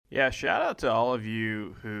Yeah, shout out to all of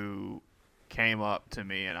you who came up to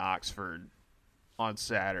me in Oxford on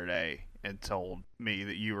Saturday and told me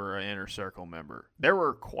that you were an Inner Circle member. There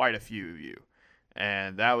were quite a few of you,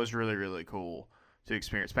 and that was really, really cool to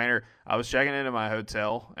experience. Painter, I was checking into my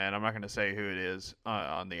hotel, and I'm not going to say who it is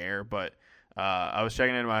on the air, but I was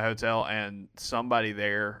checking into my hotel, and somebody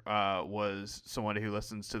there was someone who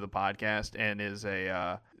listens to the podcast and is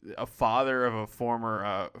a father of a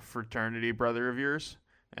former fraternity brother of yours.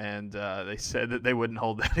 And they said that they wouldn't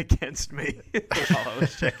hold that against me while I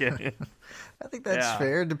was checking in. I think that's Yeah.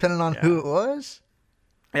 fair, depending on who it was.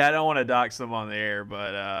 Yeah, I don't want to dox them on the air,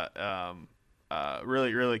 but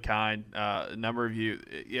really, really kind. A number of you,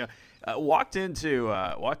 walked into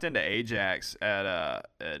Ajax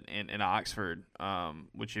in Oxford,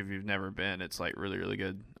 which if you've never been, it's like really, really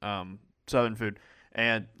good Southern food.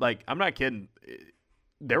 And like, I'm not kidding.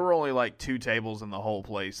 There were only like 2 tables in the whole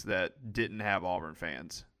place that didn't have Auburn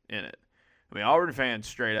fans in it. I mean, Auburn fans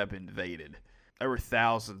straight up invaded. There were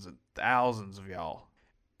thousands and thousands of y'all.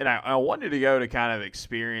 And I wanted to go to kind of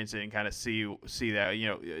experience it and kind of see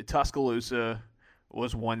that. Tuscaloosa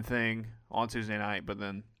was one thing on Tuesday night, but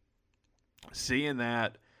then seeing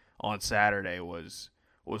that on Saturday was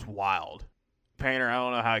wild. Painter, I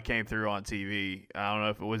don't know how it came through on TV. I don't know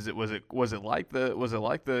if was it like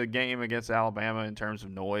the game against Alabama in terms of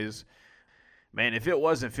noise. Man, if it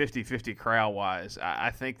wasn't 50-50 crowd wise, I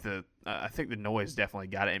think the noise definitely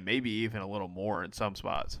got it, and maybe even a little more in some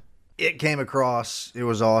spots. It came across. It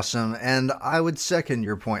was awesome. And I would second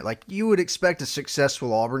your point. Like, you would expect a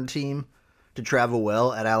successful Auburn team to travel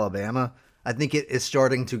well at Alabama. I think it is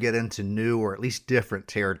starting to get into new or at least different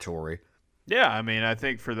territory. Yeah, I mean, I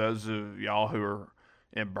think for those of y'all who are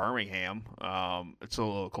in Birmingham, it's a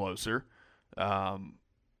little closer.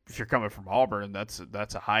 If you're coming from Auburn, that's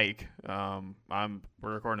a hike. We're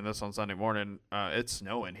recording this on Sunday morning. It's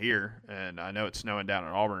snowing here, and I know it's snowing down in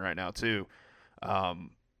Auburn right now too.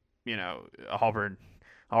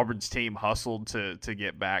 Auburn's team hustled to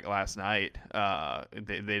get back last night.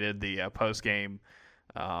 They did the post game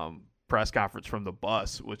press conference from the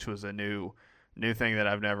bus, which was a new thing that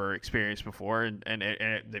I've never experienced before, and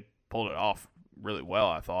they pulled it off really well,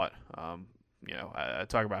 I thought. I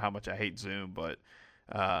talk about how much I hate Zoom, but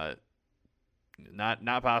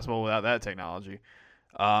not possible without that technology.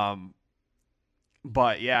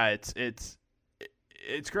 But yeah, it's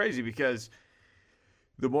crazy because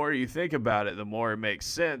the more you think about it, the more it makes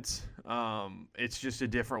sense. It's just a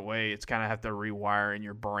different way. It's kind of have to rewire in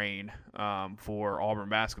your brain for Auburn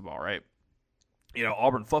basketball, right?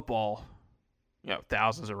 Auburn football,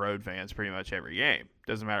 thousands of road fans pretty much every game.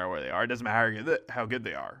 Doesn't matter where they are. It doesn't matter how good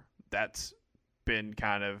they are. That's been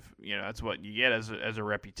kind of, that's what you get as a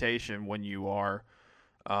reputation when you are,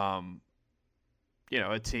 a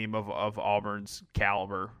team of Auburn's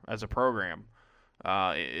caliber as a program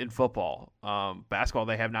in football. Basketball,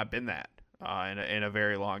 they have not been that in a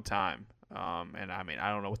very long time. And I mean, I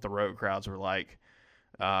don't know what the road crowds were like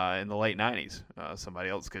in the late 90s. Somebody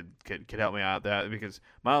else could help me out with that, because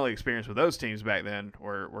my only experience with those teams back then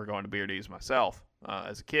were going to BRDs myself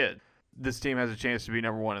as a kid. This team has a chance to be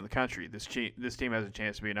number one in the country. This team has a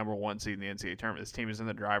chance to be a number one seed in the NCAA tournament. This team is in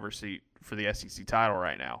the driver's seat for the SEC title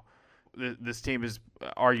right now. This team is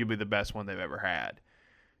arguably the best one they've ever had.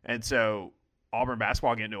 And so Auburn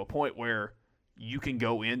basketball getting to a point where you can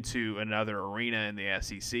go into another arena in the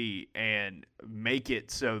SEC and make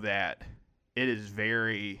it so that it is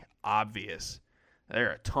very obvious there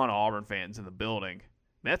are a ton of Auburn fans in the building.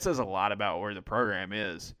 That says a lot about where the program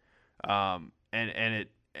is. And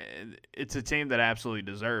it's a team that absolutely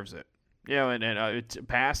deserves it.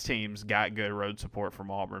 Past teams got good road support from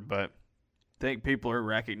Auburn, but I think people are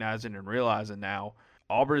recognizing and realizing now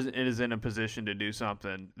Auburn is in a position to do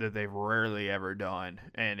something that they've rarely ever done.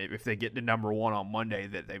 And if they get to number one on Monday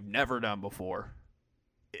that they've never done before,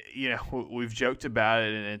 we've joked about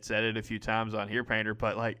it and said it a few times on here, Painter,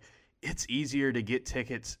 but like, it's easier to get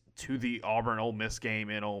tickets to the Auburn Ole Miss game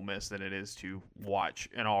in Ole Miss than it is to watch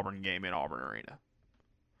an Auburn game in Auburn Arena.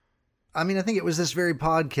 I mean, I think it was this very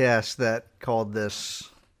podcast that called this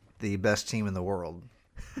the best team in the world.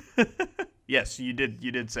 Yes, you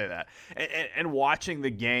did say that. And watching the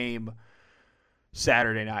game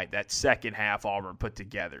Saturday night, that second half Auburn put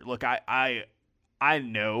together. Look, I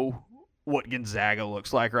know what Gonzaga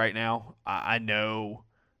looks like right now. I know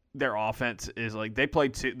their offense is like, they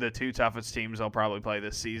played the two toughest teams they'll probably play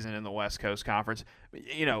this season in the West Coast Conference.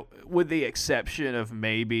 With the exception of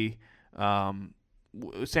maybe San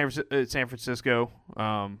Francisco.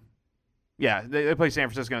 They play San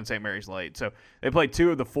Francisco and St. Mary's late. So they played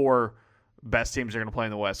two of the four best teams they're going to play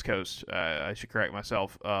in the West Coast. I should correct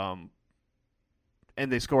myself. And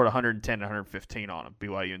and they scored 110 and 115 on them,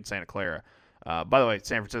 BYU and Santa Clara. By the way,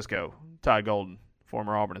 San Francisco, Todd Golden,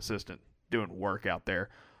 former Auburn assistant, doing work out there.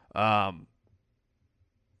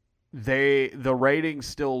 The ratings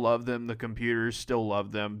still love them. The computers still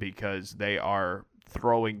love them because they are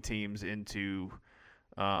throwing teams into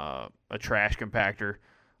a trash compactor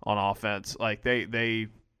on offense. Like they're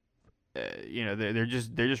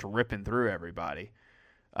just ripping through everybody.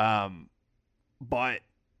 But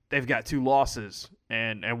they've got 2 losses,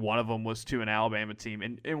 and one of them was to an Alabama team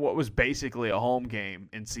in what was basically a home game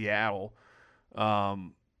in Seattle, to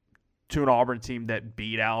an Auburn team that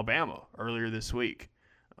beat Alabama earlier this week.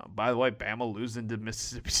 By the way, Bama losing to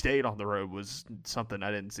Mississippi State on the road was something I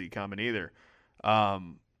didn't see coming either. I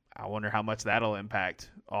wonder how much that'll impact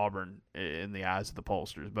Auburn in the eyes of the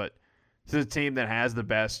pollsters. But this is a team that has the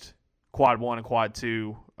best Quad 1 and Quad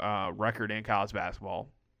 2 record in college basketball.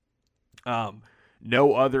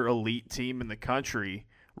 No other elite team in the country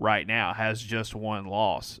right now has just 1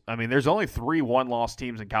 loss. I mean, there's only 3 one-loss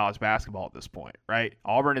teams in college basketball at this point, right?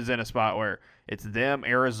 Auburn is in a spot where it's them,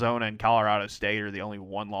 Arizona, and Colorado State are the only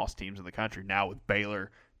one-loss teams in the country now, with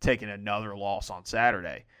Baylor taking another loss on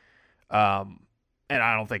Saturday. And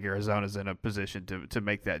I don't think Arizona's in a position to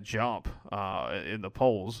make that jump in the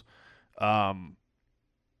polls.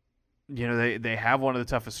 They have one of the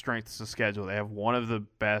toughest strengths of schedule. They have one of the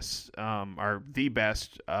best, or the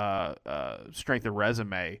best strength of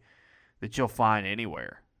resume that you'll find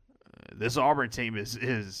anywhere. This Auburn team is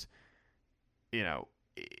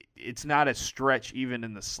it's not a stretch even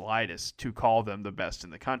in the slightest to call them the best in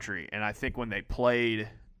the country. And I think when they played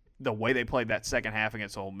the way they played that second half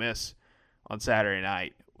against Ole Miss on Saturday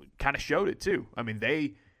night, kind of showed it too. I mean,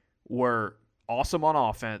 they were awesome on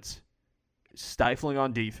offense, stifling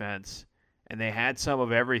on defense, and they had some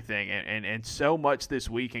of everything. And so much this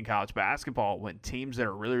week in college basketball when teams that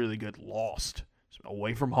are really, really good lost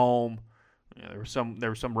away from home. There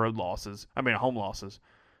were some road losses. I mean, home losses.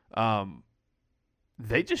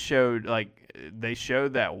 They just showed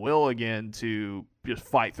that will again to just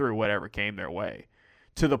fight through whatever came their way,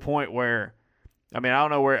 to the point where, I mean, I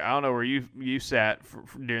don't know where you sat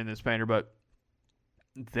during this, Painter, but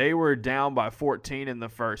they were down by 14 in the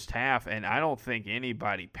first half, and I don't think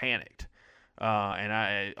anybody panicked.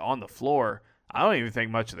 On the floor, I don't even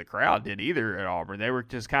think much of the crowd did either at Auburn. They were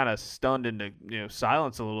just kind of stunned into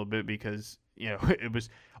silence a little bit because it was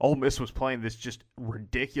Ole Miss was playing this just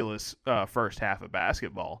ridiculous first half of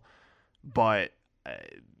basketball, but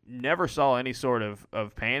never saw any sort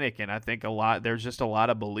of panic. And I think there's just a lot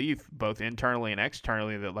of belief both internally and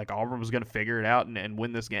externally that like Auburn was going to figure it out and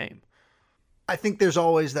win this game. I think there's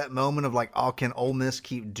always that moment of like, oh, can Ole Miss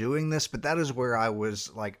keep doing this? But that is where I was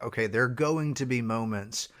like, okay, there are going to be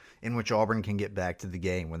moments in which Auburn can get back to the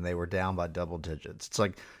game when they were down by double digits. It's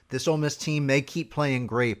like this Ole Miss team may keep playing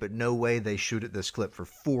great, but no way they shoot at this clip for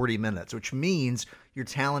 40 minutes, which means your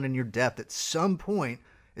talent and your depth at some point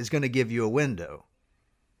is going to give you a window.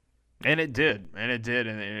 And it did, and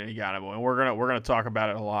it got it. And we're gonna talk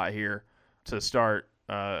about it a lot here to start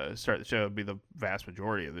the show. It'll be the vast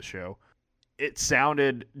majority of the show. It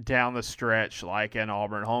sounded down the stretch like an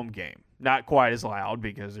Auburn home game. Not quite as loud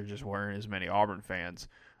because there just weren't as many Auburn fans.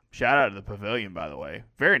 Shout out to the Pavilion, by the way.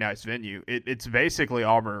 Very nice venue. It's basically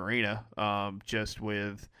Auburn Arena, just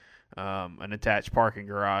with an attached parking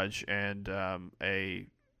garage and a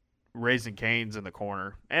Raising Cane's in the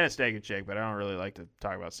corner and a Steak and Shake, but I don't really like to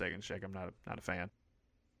talk about Steak and Shake. I'm not a fan.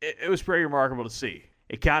 It was pretty remarkable to see.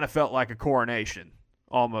 It kind of felt like a coronation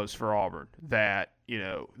almost for Auburn, that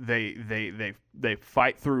they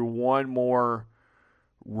fight through one more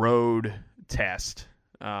road test,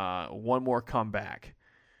 one more comeback.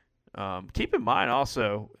 Keep in mind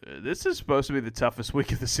also, this is supposed to be the toughest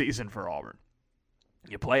week of the season for Auburn.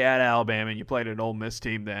 You play at Alabama and you play at an Ole Miss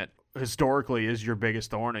team that historically is your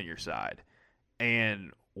biggest thorn in your side.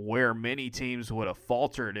 And where many teams would have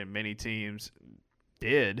faltered and many teams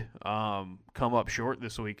did come up short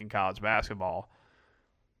this week in college basketball,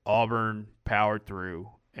 Auburn powered through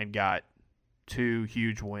and got 2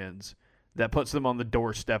 huge wins that puts them on the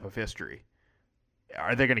doorstep of history.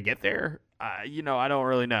 Are they going to get there? I don't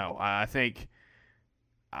really know. I think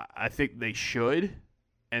they should,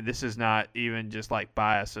 and this is not even just like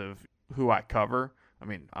bias of who I cover. I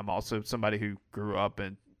mean, I'm also somebody who grew up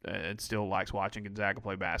and still likes watching Gonzaga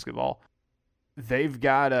play basketball. They've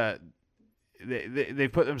got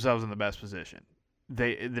they've put themselves in the best position.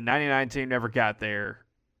 The 99 team never got there.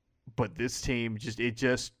 But this team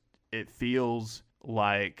it feels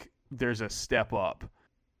like there's a step up.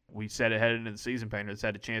 We said it headed into the season, Painter. It's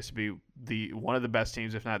had a chance to be one of the best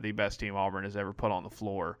teams, if not the best team Auburn has ever put on the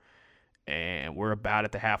floor. and we're about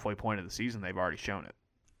at the halfway point of the season. They've already shown it.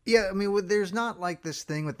 Yeah, I mean, there's not like this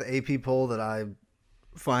thing with the AP poll that I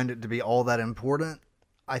find it to be all that important.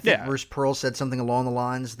 I think Yeah. Bruce Pearl said something along the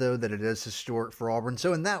lines, though, that it is historic for Auburn.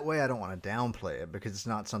 So in that way, I don't want to downplay it because it's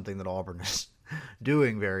not something that Auburn is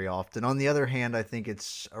doing very often. On the other hand, I think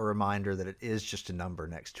it's a reminder that it is just a number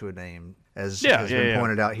next to a name, as has been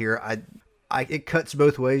pointed out here. It cuts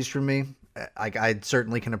both ways for me. I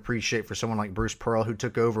certainly can appreciate for someone like Bruce Pearl, who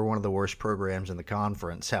took over one of the worst programs in the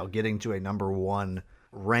conference, how getting to a number one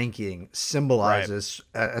ranking symbolizes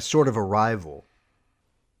a sort of a rival.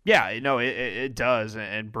 Yeah, no, it does.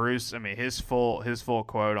 And Bruce, I mean, his full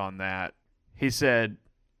quote on that, he said,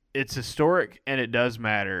 "It's historic and it does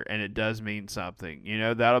matter and it does mean something. You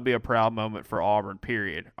know, that'll be a proud moment for Auburn,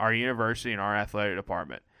 period. Our university and our athletic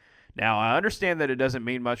department. Now, I understand that it doesn't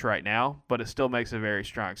mean much right now, but it still makes a very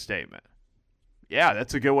strong statement." Yeah,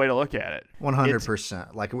 that's a good way to look at it.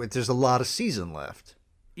 100%. Like, there's a lot of season left.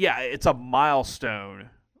 Yeah, it's a milestone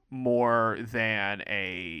more than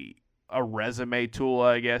a resume tool,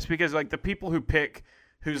 I guess, because like the people who pick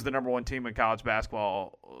who's the number one team in college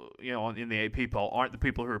basketball, you know, in the AP poll, aren't the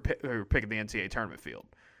people who are picking the NCAA tournament field.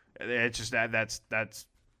 It's just that's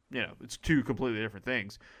you know, it's two completely different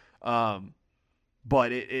things.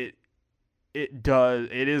 But it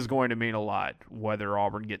is going to mean a lot whether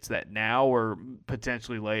Auburn gets that now or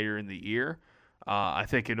potentially later in the year. I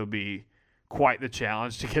think it'll be quite the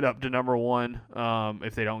challenge to get up to number one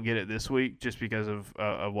if they don't get it this week, just because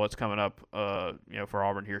of what's coming up, you know, for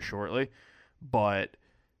Auburn here shortly. But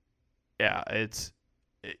yeah, it's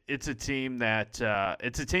a team that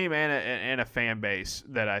it's a team and a fan base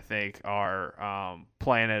that I think are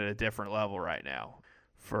playing at a different level right now.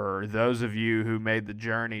 For those of you who made the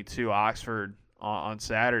journey to Oxford on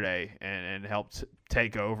Saturday and helped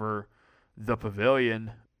take over the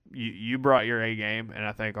pavilion, you brought your A game, and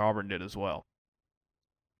I think Auburn did as well.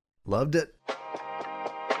 Loved it.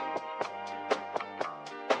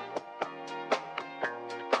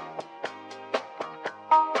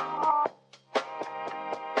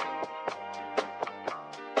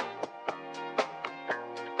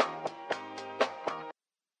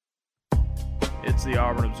 It's the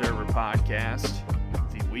Auburn Observer Podcast,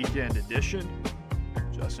 the weekend edition.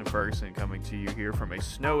 Justin Ferguson coming to you here from a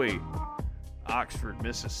snowy Oxford,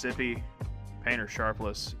 Mississippi. Painter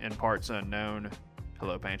Sharpless in parts unknown.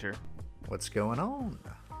 Hello, Painter. What's going on?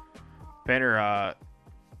 Painter,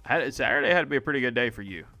 Saturday had to be a pretty good day for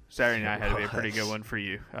you. Saturday night had to be a pretty good one for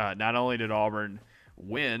you. Not only did Auburn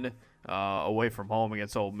win away from home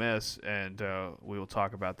against Ole Miss, and we will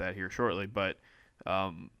talk about that here shortly, but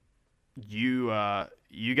you got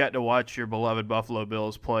to watch your beloved Buffalo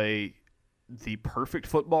Bills play the perfect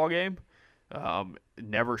football game.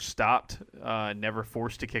 Never stopped, never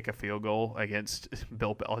forced to kick a field goal against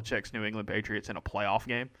Bill Belichick's New England Patriots in a playoff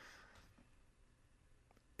game.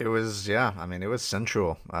 It was, it was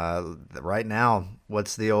central. Right now,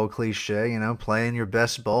 what's the old cliche, playing your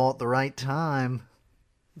best ball at the right time.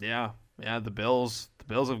 Yeah, the Bills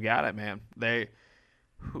have got it, man. They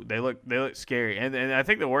look scary. And I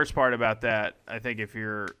think the worst part about that, I think if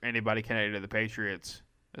you're anybody connected to the Patriots,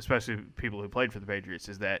 especially people who played for the Patriots,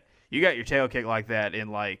 is that you got your tail kicked like that in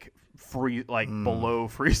below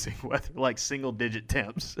freezing weather, like single digit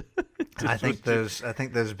temps. I think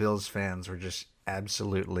those Bills fans were just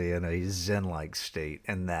absolutely in a zen-like state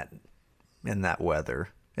in that weather.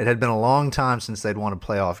 It had been a long time since they'd won a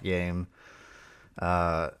playoff game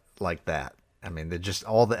like that. I mean, just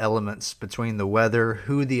all the elements between the weather,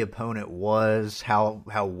 who the opponent was, how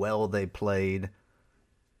well they played.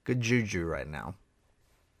 Good juju right now.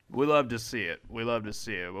 We love to see it. But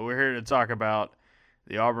we're here to talk about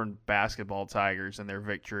the Auburn basketball Tigers and their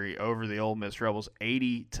victory over the Ole Miss Rebels,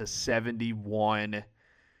 80-71.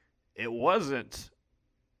 It wasn't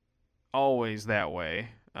always that way.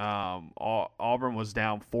 Auburn was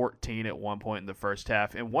down 14 at one point in the first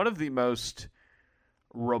half, and one of the most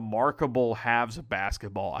remarkable halves of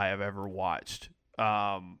basketball I have ever watched.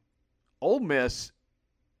 Ole Miss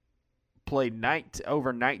played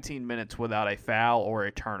over 19 minutes without a foul or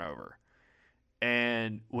a turnover.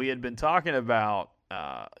 And we had been talking about,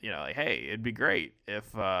 hey, it'd be great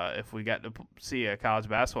if we got to see a college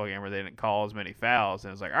basketball game where they didn't call as many fouls.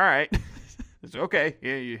 And it's like, all right, it's okay.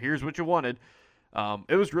 Here's what you wanted.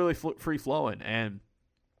 It was really free-flowing. And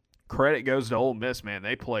credit goes to Ole Miss, man.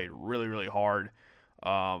 They played really, really hard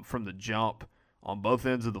from the jump on both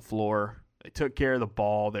ends of the floor. They took care of the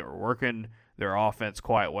ball. They were working their offense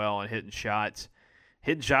quite well and hitting shots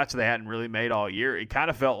that they hadn't really made all year. It kind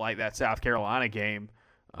of felt like that South Carolina game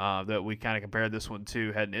that we kind of compared this one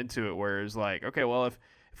to heading into it, where it was like, okay, well,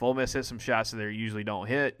 if Ole Miss hits some shots that they usually don't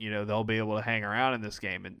hit, they'll be able to hang around in this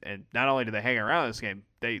game. And not only did they hang around in this game,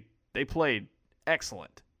 they played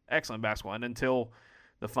excellent basketball. And until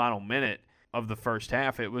the final minute of the first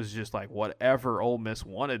half, it was just like whatever Ole Miss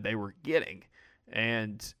wanted, they were getting.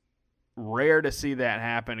 And rare to see that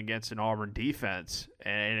happen against an Auburn defense.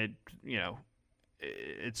 And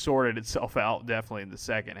it sorted itself out definitely in the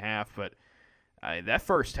second half. But that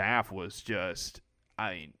first half was just,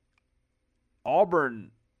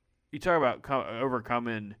 Auburn, you talk about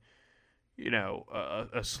overcoming,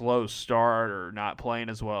 a slow start or not playing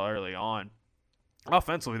as well early on.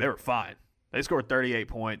 Offensively, they were fine. They scored 38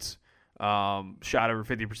 points, shot over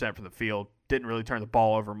 50% from the field, didn't really turn the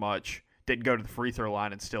ball over much, didn't go to the free throw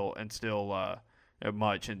line and still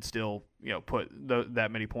put that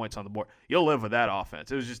many points on the board. You'll live with that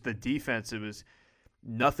offense. It was just the defense. It was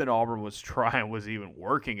nothing Auburn was trying was even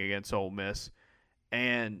working against Ole Miss.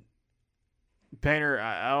 And Painter,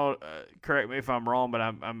 I don't correct me if I'm wrong, but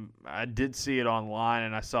I did see it online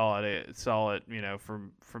and I saw it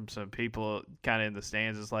from some people kind of in the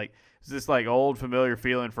stands. It's this like old familiar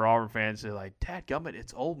feeling for Auburn fans. They're like, dadgummit,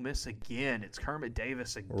 it's Ole Miss again. It's Kermit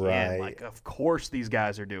Davis again. Right. Like, of course these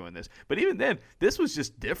guys are doing this. But even then, this was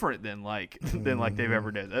just different than they've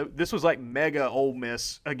ever did. This was like mega Ole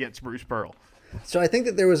Miss against Bruce Pearl. So I think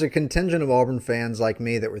that there was a contingent of Auburn fans like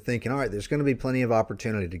me that were thinking, all right, there's going to be plenty of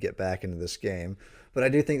opportunity to get back into this game. But I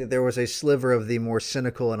do think that there was a sliver of the more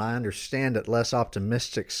cynical, and I understand it, less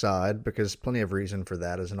optimistic side, because plenty of reason for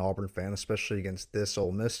that as an Auburn fan, especially against this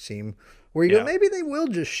Ole Miss team, where you go, maybe they will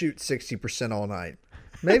just shoot 60% all night.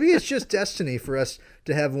 Maybe it's just destiny for us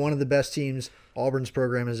to have one of the best teams Auburn's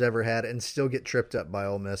program has ever had and still get tripped up by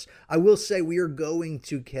Ole Miss. I will say we are going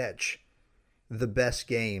to catch the best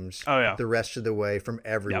games the rest of the way from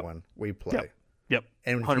everyone we play. Yep.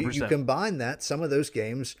 And if you combine that, some of those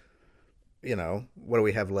games, what do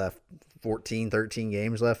we have left? 14, 13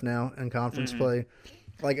 games left now in conference play.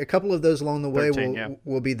 Like a couple of those along the way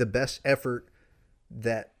will be the best effort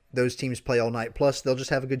that those teams play all night. Plus, they'll just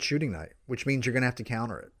have a good shooting night, which means you're going to have to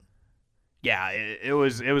counter it. Yeah, it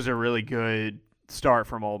was a really good start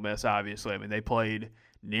from Ole Miss, obviously. I mean, they played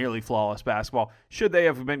nearly flawless basketball. Should they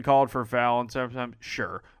have been called for a foul and sometimes?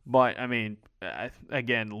 Sure. But, I mean,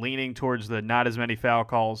 again, leaning towards the not as many foul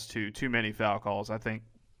calls to too many foul calls, I think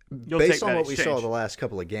based on what we saw the last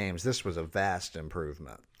couple of games, this was a vast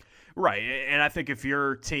improvement. Right, and I think if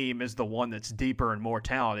your team is the one that's deeper and more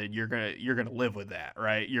talented, you're gonna live with that,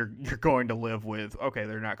 right? You're going to live with, okay,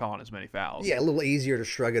 they're not calling as many fouls. Yeah, a little easier to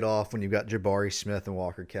shrug it off when you've got Jabari Smith and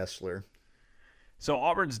Walker Kessler. So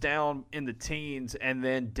Auburn's down in the teens, and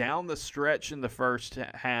then down the stretch in the first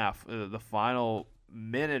half, the final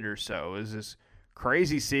minute or so, is this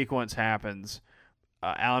crazy sequence happens.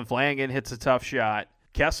 Allen Flanagan hits a tough shot.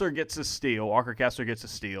 Kessler gets a steal. Walker Kessler gets a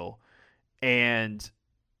steal, and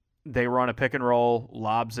they run a pick and roll,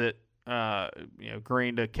 lobs it,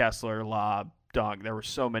 Green to Kessler, lob, dunk. There were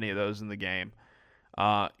so many of those in the game.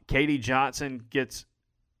 Katie Johnson gets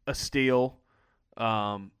a steal,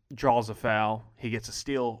 draws a foul. He gets a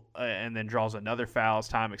steal and then draws another foul as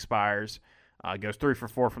time expires. Goes 3 for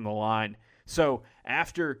 4 from the line. So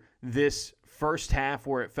after this first half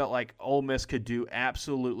where it felt like Ole Miss could do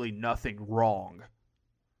absolutely nothing wrong,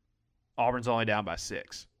 Auburn's only down by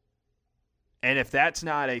 6. And if that's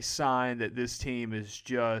not a sign that this team is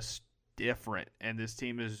just different and this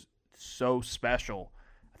team is so special,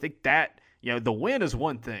 I think that, the win is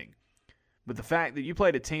one thing. But the fact that you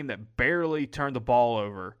played a team that barely turned the ball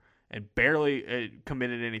over and barely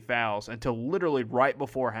committed any fouls until literally right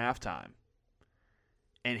before halftime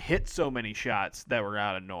and hit so many shots that were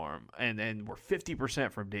out of norm and were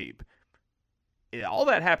 50% from deep, all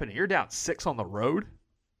that happened, you're down 6 on the road.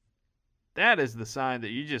 That is the sign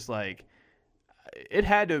that you just it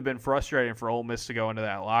had to have been frustrating for Ole Miss to go into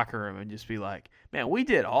that locker room and just be like, man, we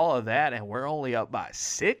did all of that and we're only up by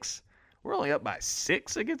 6? We're only up by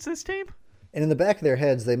 6 against this team? And in the back of their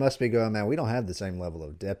heads, they must be going, man, we don't have the same level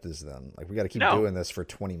of depth as them. Like, we got to keep doing this for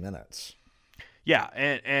 20 minutes. Yeah,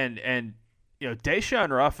 and Deshaun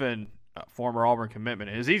Ruffin, former Auburn commitment,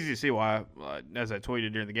 it was easy to see why, as I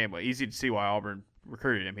tweeted during the game, but easy to see why Auburn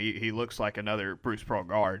recruited him. He looks like another Bruce Pearl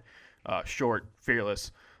guard, short,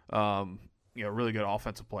 fearless, really good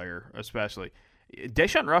offensive player, especially.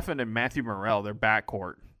 Deshaun Ruffin and Matthew Morrell, their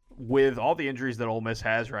backcourt, with all the injuries that Ole Miss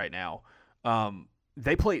has right now,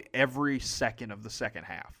 they played every second of the second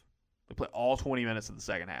half. They played all 20 minutes of the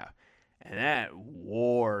second half. And that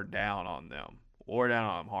wore down on them. Wore down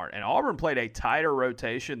on them hard. And Auburn played a tighter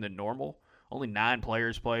rotation than normal. Only 9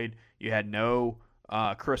 players played. You had no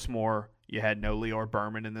Chris Moore. You had no Leor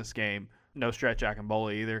Berman in this game. No Stretch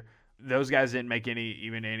Akamboli either. those guys didn't make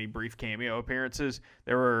any brief cameo appearances.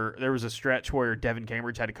 There was a stretch where Devin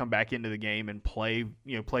Cambridge had to come back into the game and played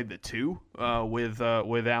the two with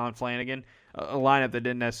Alan Flanagan, a lineup that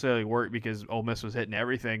didn't necessarily work because Ole Miss was hitting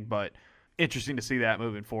everything. But interesting to see that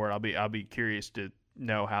moving forward. I'll be curious to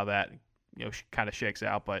know how that kind of shakes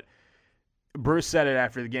out. But Bruce said it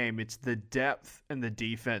after the game. It's the depth and the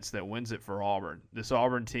defense that wins it for Auburn. This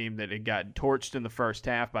Auburn team that had got torched in the first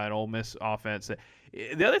half by an Ole Miss offense.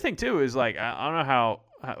 The other thing, too, is like I don't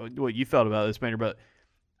know what you felt about this, Maynard, but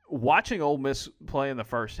watching Ole Miss play in the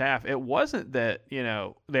first half, it wasn't that,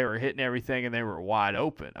 they were hitting everything and they were wide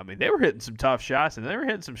open. I mean, they were hitting some tough shots, and they were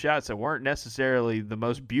hitting some shots that weren't necessarily the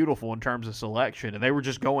most beautiful in terms of selection, and they were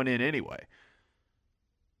just going in anyway.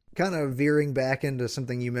 Kind of veering back into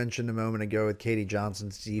something you mentioned a moment ago with Katie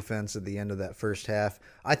Johnson's defense at the end of that first half,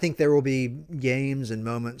 I think there will be games and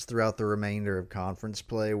moments throughout the remainder of conference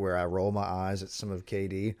play where I roll my eyes at some of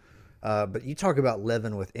KD. But you talk about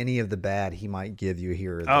living with any of the bad he might give you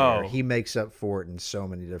here or there. Oh. He makes up for it in so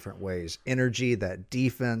many different ways. Energy, that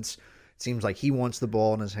defense. It seems like he wants the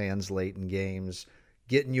ball in his hands late in games,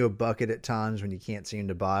 getting you a bucket at times when you can't seem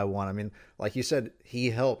to buy one. I mean, like you said, he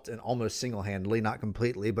helped and almost single-handedly, not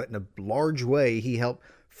completely, but in a large way, he helped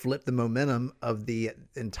flip the momentum of the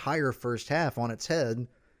entire first half on its head,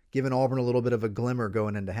 giving Auburn a little bit of a glimmer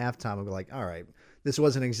going into halftime of like, all right, this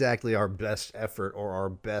wasn't exactly our best effort or our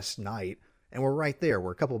best night, and we're right there.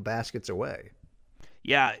 We're a couple baskets away.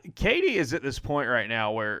 Yeah, Katie is at this point right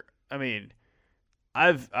now where, I mean,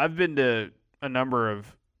 I've been to a number of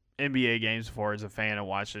NBA games before as a fan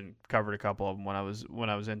and covered a couple of them when I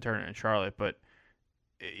was interning in Charlotte. But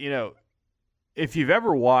if you've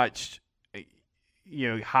ever watched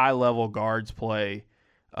high level guards play,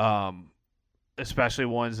 especially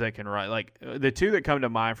ones that can run, like the two that come to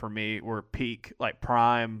mind for me were peak, like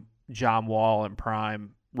prime John Wall and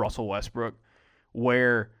prime Russell Westbrook,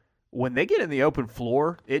 where when they get in the open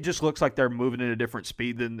floor, it just looks like they're moving at a different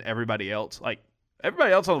speed than everybody else. Like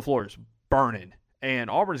everybody else on the floor is burning.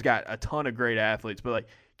 And Auburn's got a ton of great athletes, but like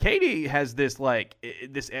KD has this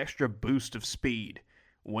extra boost of speed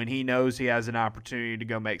when he knows he has an opportunity to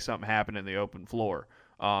go make something happen in the open floor.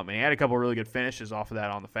 And he had a couple of really good finishes off of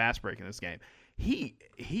that on the fast break in this game. He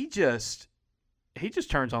just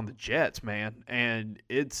turns on the jets, man, and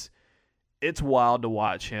it's wild to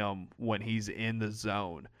watch him when he's in the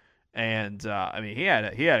zone. And I mean, he had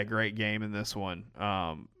a great game in this one.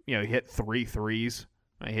 He hit 3 threes.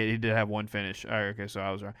 He did have one finish. Okay, so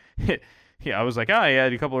I was right. Yeah, I was like, he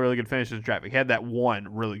had a couple of really good finishes in traffic. He had that one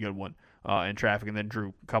really good one in traffic and then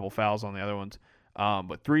drew a couple fouls on the other ones.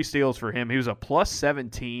 But 3 steals for him. He was a plus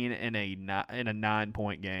 17 in a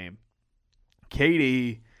 9-point game.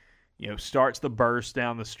 KD, starts the burst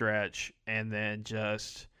down the stretch and then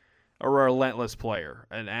just a relentless player,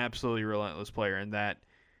 an absolutely relentless player. And that,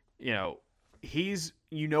 he's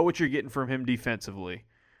what you're getting from him defensively.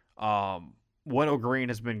 Wendell Green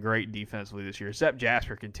has been great defensively this year. Sepp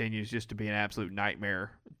Jasper continues just to be an absolute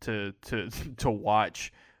nightmare to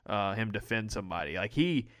watch him defend somebody. Like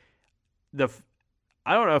I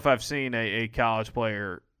don't know if I've seen a college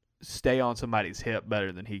player stay on somebody's hip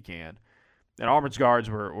better than he can. And Auburn's guards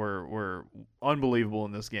were unbelievable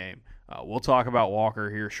in this game. We'll talk about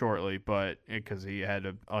Walker here shortly, but because he had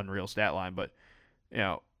an unreal stat line. But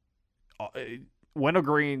Wendell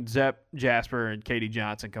Green, Sepp Jasper, and Katie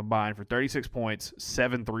Johnson combined for 36 points,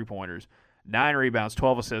 7 3-pointers, 9 rebounds,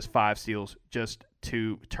 12 assists, 5 steals, just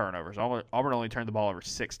 2 turnovers. Auburn only turned the ball over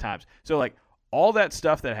 6 times. So, like, all that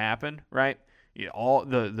stuff that happened, right, all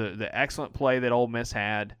the excellent play that Ole Miss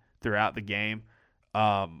had throughout the game,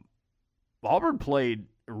 Auburn played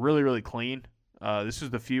really, really clean. This was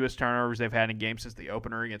the fewest turnovers they've had in games since the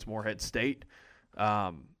opener against Morehead State.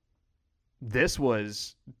 This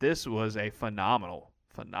was a phenomenal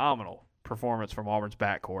performance from Auburn's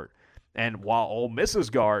backcourt. And while Ole Miss's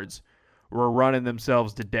guards were running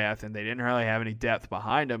themselves to death and they didn't really have any depth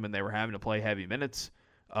behind them and they were having to play heavy minutes,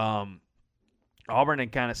 Auburn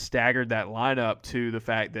had kind of staggered that lineup to the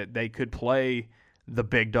fact that they could play the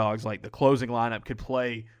big dogs. Like the closing lineup could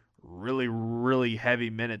play really, really heavy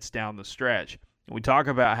minutes down the stretch. And we talk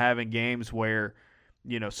about having games where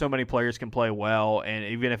so many players can play well, and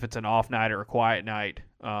even if it's an off night or a quiet night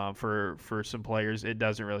for some players, it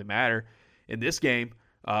doesn't really matter. In this game,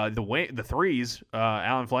 the threes,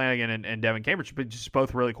 Alan Flanagan and Devin Cambridge, but just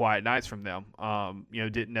both really quiet nights from them.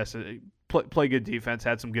 Didn't necessarily play good defense,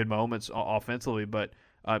 had some good moments offensively, but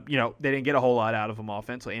they didn't get a whole lot out of them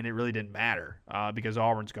offensively, and it really didn't matter because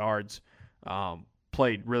Auburn's guards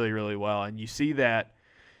played really, really well, and you see that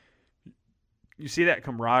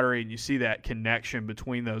camaraderie and you see that connection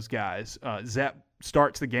between those guys.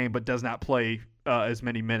 starts the game but does not play as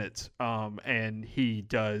many minutes. And he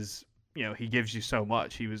does, he gives you so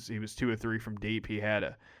much. He was 2 or 3 from deep. He had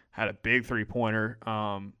a big 3-pointer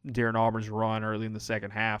during Auburn's run early in the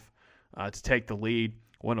second half to take the lead.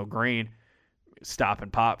 Wendell Green stop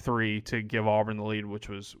and pop 3 to give Auburn the lead, which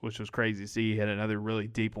was crazy to see. He had another really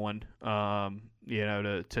deep one,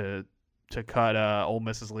 to cut Ole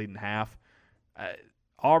Miss's lead in half.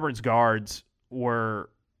 Auburn's guards were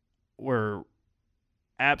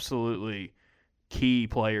absolutely key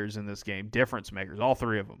players in this game, difference makers, all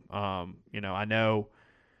 3 of them. I know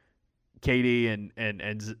KD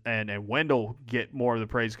and Wendell get more of the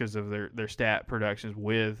praise because of their stat productions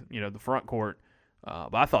with the front court.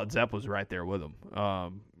 But I thought Zepp was right there with him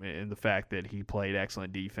in the fact that he played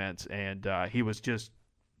excellent defense and he was just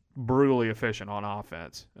brutally efficient on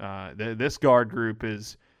offense. This guard group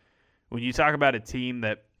is, when you talk about a team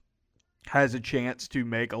that has a chance to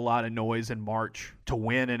make a lot of noise in March, to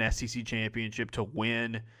win an SEC championship, to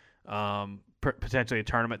win potentially a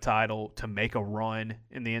tournament title, to make a run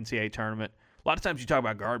in the NCAA tournament. A lot of times you talk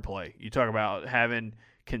about guard play. You talk about having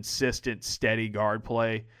consistent, steady guard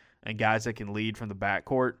play and guys that can lead from the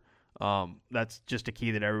backcourt. That's just a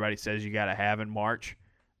key that everybody says you got to have in March.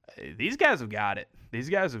 These guys have got it.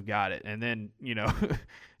 And then,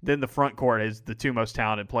 then the front court is the 2 most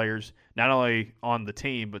talented players, not only on the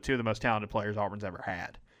team, but 2 of the most talented players Auburn's ever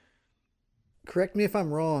had. Correct me if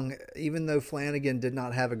I'm wrong, even though Flanagan did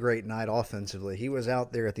not have a great night offensively, he was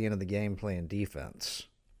out there at the end of the game playing defense.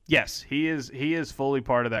 Yes, he is fully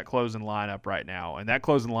part of that closing lineup right now. And that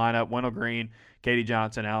closing lineup, Wendell Green, Katie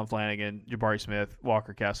Johnson, Alan Flanagan, Jabari Smith,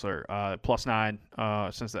 Walker Kessler,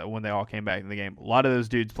 +9 since when they all came back in the game. A lot of those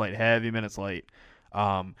dudes played heavy minutes late.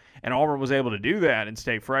 And Auburn was able to do that and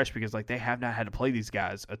stay fresh because they have not had to play these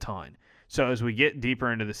guys a ton. So as we get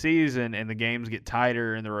deeper into the season and the games get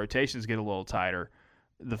tighter and the rotations get a little tighter,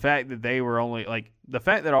 the fact that they were only the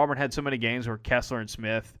fact that Auburn had so many games where Kessler and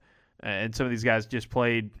Smith and some of these guys just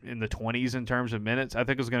played in the 20s in terms of minutes, I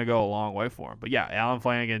think was going to go a long way for him. But yeah, Alan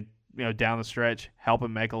Flanagan, down the stretch,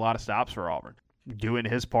 helping make a lot of stops for Auburn, doing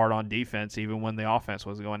his part on defense even when the offense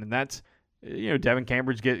wasn't going. And that's, Devin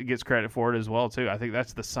Cambridge gets credit for it as well too. I think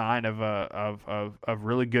that's the sign of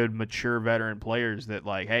really good, mature veteran players that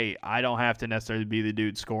hey, I don't have to necessarily be the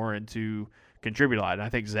dude scoring to contribute a lot. And I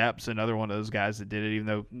think Zepp's another one of those guys that did it, even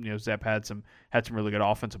though Zepp had some really good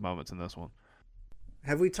offensive moments in this one.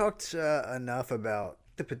 Have we talked enough about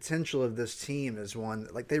the potential of this team as one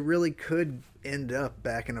they really could end up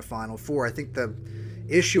back in a Final Four? I think the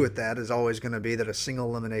issue with that is always going to be that a single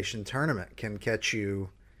elimination tournament can catch you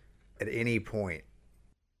at any point.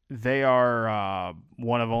 They are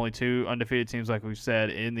one of only 2 undefeated teams, like we've said,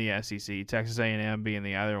 in the SEC. Texas A&M being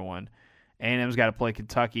the other one. A&M's got to play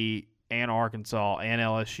Kentucky and Arkansas and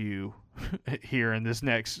LSU here in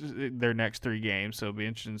their next 3 games. So it'll be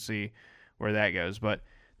interesting to see where that goes. But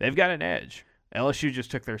they've got an edge. LSU just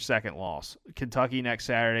took their second loss. Kentucky next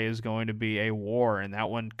Saturday is going to be a war, and that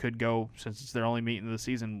one could go, since it's their only meeting of the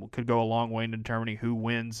season, could go a long way in determining who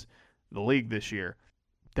wins the league this year.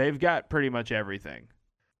 They've got pretty much everything.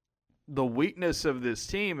 The weakness of this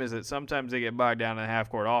team is that sometimes they get bogged down in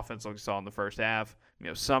half-court offense like we saw in the first half.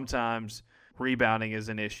 Sometimes rebounding is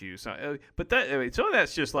an issue. But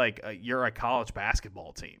that's just you're a college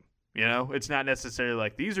basketball team. It's not necessarily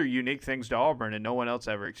these are unique things to Auburn and no one else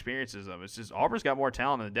ever experiences them. It's just Auburn's got more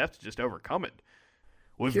talent and the depth to just overcome it.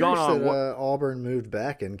 We've Curious gone on. That Auburn moved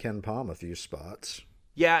back in Ken Palm a few spots.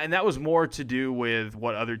 Yeah, and that was more to do with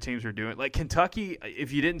what other teams are doing. Kentucky,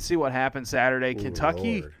 if you didn't see what happened Saturday,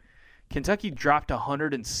 Kentucky dropped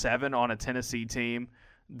 107 on a Tennessee team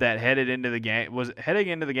that heading into the game was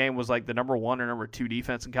the number 1 or number 2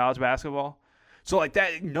 defense in college basketball. So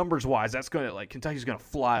that numbers wise, that's going to Kentucky's going to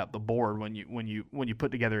fly up the board when you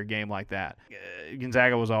put together a game like that.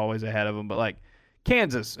 Gonzaga was always ahead of them, but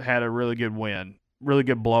Kansas had a really good win, really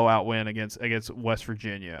good blowout win against West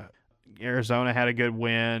Virginia. Arizona had a good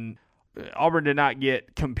win. Auburn did not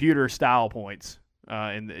get computer style points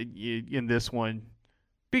in this one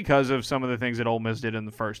because of some of the things that Ole Miss did in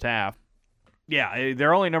the first half. Yeah,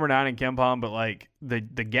 they're only number 9 in KenPom, but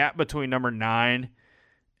the gap between number 9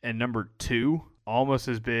 and number 2 almost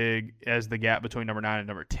as big as the gap between number 9 and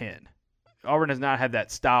number 10. Auburn has not had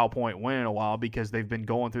that style point win in a while because they've been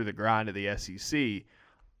going through the grind of the SEC.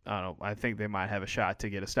 I don't know. I think they might have a shot to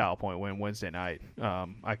get a style point win Wednesday night.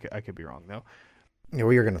 I could be wrong though. Yeah,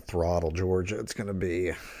 we are going to throttle Georgia. It's going to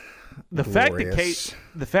be the glorious.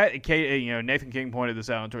 fact that Nathan King pointed this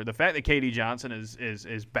out on Twitter. The fact that KD Johnson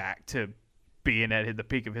is back to being at the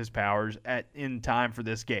peak of his powers in time for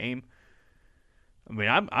this game. I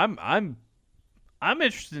mean, I'm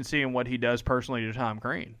interested in seeing what he does personally to Tom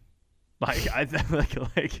Green. Like I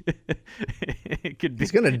like it could be.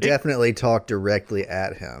 He's going to definitely talk directly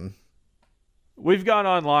at him. We've gone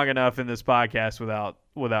on long enough in this podcast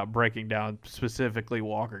without breaking down specifically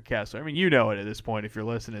Walker Kessler. I mean, you know it at this point if you're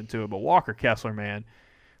listening to it, but Walker Kessler, man,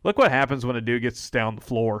 look what happens when a dude gets to stay on the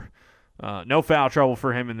floor. No foul trouble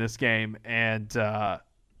for him in this game, and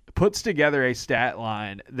puts together a stat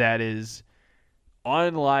line that is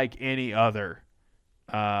unlike any other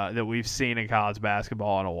that we've seen in college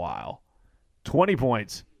basketball in a while. 20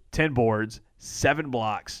 points, 10 boards, 7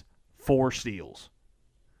 blocks, 4 steals.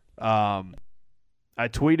 I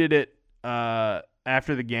tweeted it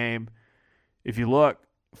after the game. If you look,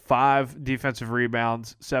 5 defensive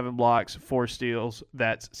rebounds, 7 blocks, 4 steals.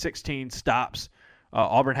 That's 16 stops.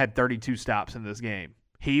 Auburn had 32 stops in this game.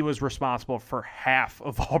 He was responsible for half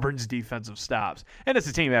of Auburn's defensive stops. And it's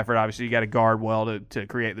a team effort, obviously. You got to guard well to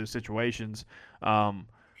create those situations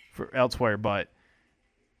for elsewhere. But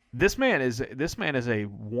this man is a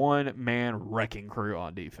one-man wrecking crew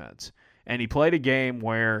on defense. And he played a game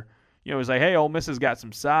where, it was like, hey, Ole Miss has got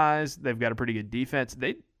some size. They've got a pretty good defense.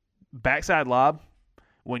 They backside lob,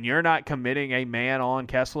 when you're not committing a man on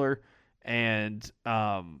Kessler and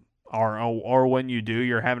or when you do,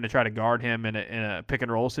 you're having to try to guard him in a pick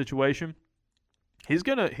and roll situation. He's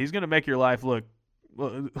gonna make your life look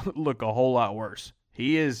a whole lot worse.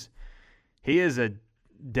 He is a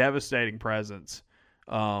devastating presence,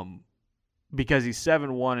 because he's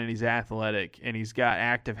 7'1" and he's athletic and he's got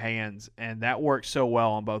active hands, and that works so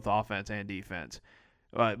well on both offense and defense.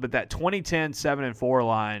 But that 2010 7-4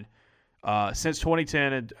 line, since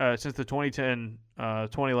 2010 since the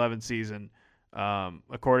 2010-2011 season.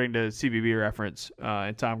 According to CBB reference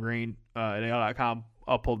and Tom Green at AL.com,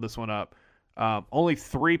 I'll pull this one up. Only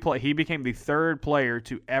 3 he became the 3rd player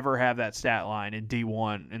to ever have that stat line in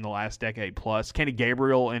D1 in the last decade plus. Kenny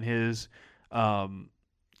Gabriel in his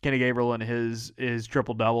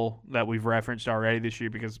triple double that we've referenced already this year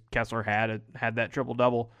because Kessler had that triple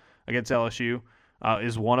double against LSU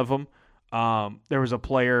is one of them. There was a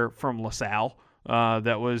player from LaSalle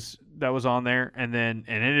that was on there, and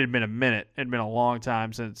it had been a minute. It had been a long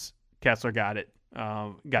time since Kessler got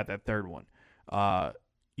that 3rd one.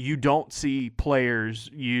 You don't see players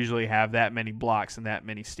usually have that many blocks and that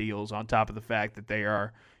many steals on top of the fact that they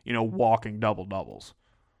are, walking double-doubles.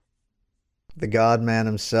 The God man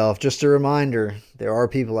himself. Just a reminder, there are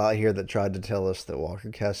people out here that tried to tell us that Walker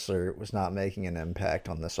Kessler was not making an impact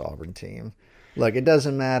on this Auburn team. Look, it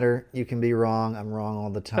doesn't matter. You can be wrong. I'm wrong all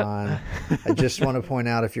the time. I just want to point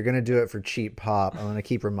out, if you're going to do it for cheap pop, I'm going to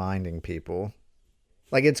keep reminding people.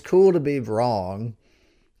 Like, it's cool to be wrong.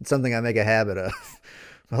 It's something I make a habit of.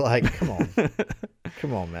 But, like, come on.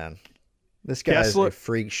 Come on, man. This guy is a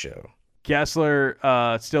freak show. Kessler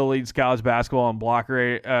still leads college basketball in block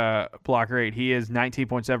rate. He is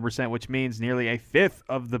 19.7%, which means nearly a fifth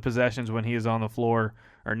of the possessions when he is on the floor,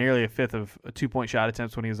 or nearly a fifth of 2-point shot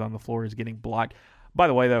attempts when he is on the floor, is getting blocked. By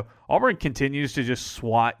the way, though, Auburn continues to just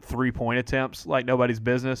swat 3-point attempts like nobody's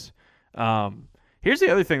business. Here's the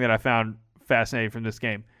other thing that I found fascinating from this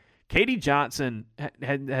game. Katie Johnson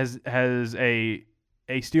has a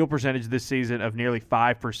steal percentage this season of nearly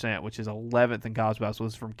 5%, which is 11th in college basketball.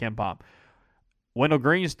 This is from KenPom. Wendell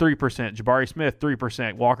Green's 3%, Jabari Smith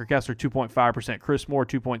 3%, Walker Kessler 2.5%, Chris Moore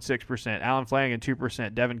 2.6%, Alan Flanagan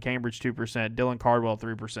 2%, Devin Cambridge 2%, Dylan Cardwell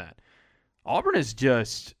 3%. Auburn is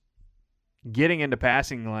just getting into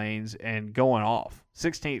passing lanes and going off.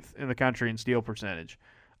 16th in the country in steal percentage.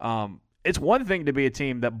 It's one thing to be a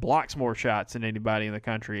team that blocks more shots than anybody in the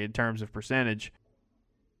country in terms of percentage.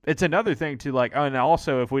 It's another thing to and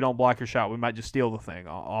also if we don't block your shot, we might just steal the thing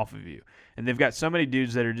off of you. And they've got so many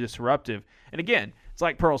dudes that are disruptive. And again, it's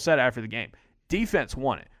like Pearl said after the game, defense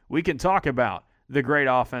won it. We can talk about the great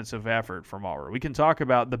offensive effort from Auburn. We can talk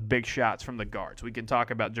about the big shots from the guards. We can talk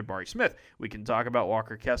about Jabari Smith. We can talk about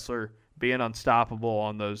Walker Kessler being unstoppable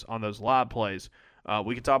on those lob plays.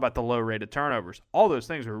 We can talk about the low rate of turnovers. All those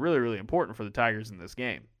things were really, really important for the Tigers in this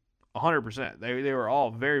game. 100%. They were all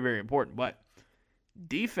very, very important. But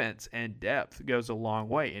defense and depth goes a long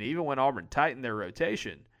way. And even when Auburn tightened their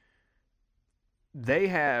rotation, they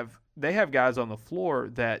have guys on the floor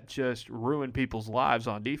that just ruin people's lives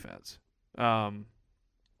on defense.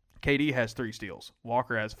 KD has 3 steals.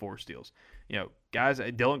 Walker has 4 steals. Guys,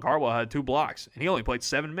 Dylan Cardwell had 2 blocks, and he only played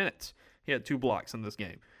 7 minutes. He had 2 blocks in this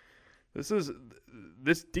game.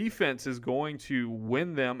 This defense is going to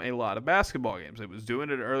win them a lot of basketball games. It was doing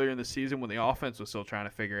it earlier in the season when the offense was still trying to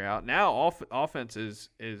figure it out. Now offense is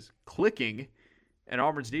clicking, and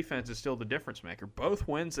Auburn's defense is still the difference maker. Both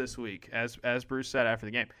wins this week, as Bruce said after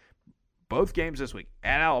the game. Both games this week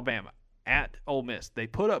at Alabama, at Ole Miss. They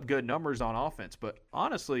put up good numbers on offense, but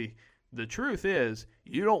honestly, the truth is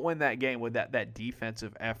you don't win that game with that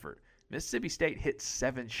defensive effort. Mississippi State hit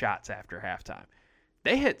 7 shots after halftime.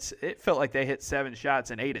 It felt like they hit 7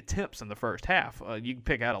 shots and 8 attempts in the first half. You can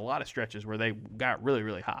pick out a lot of stretches where they got really,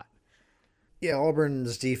 really hot. Yeah,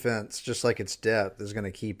 Auburn's defense, just like its depth, is going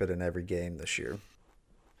to keep it in every game this year.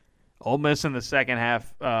 Ole Miss in the second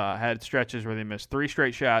half had stretches where they missed 3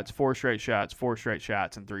 straight shots, 4 straight shots, 4 straight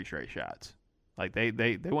shots, and 3 straight shots. Like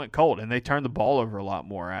they went cold, and they turned the ball over a lot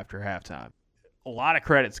more after halftime. A lot of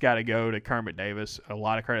credit's got to go to Kermit Davis. A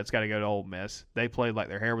lot of credit's got to go to Ole Miss. They played like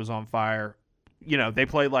their hair was on fire. They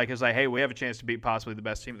played like it's like, hey, we have a chance to beat possibly the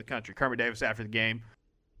best team in the country. Kermit Davis after the game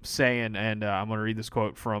saying, and I'm going to read this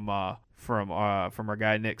quote from our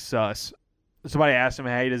guy Nick Suss. Somebody asked him,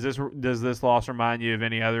 hey, does this loss remind you of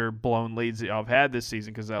any other blown leads that y'all have had this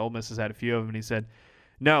season? Because Ole Miss has had a few of them. And he said,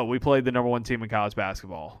 no, we played the number 1 team in college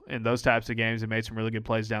basketball. In those types of games, they made some really good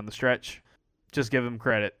plays down the stretch. Just give them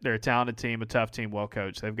credit. They're a talented team, a tough team, well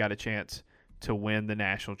coached. They've got a chance to win the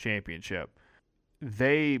national championship.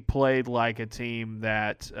 They played like a team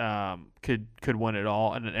that could win it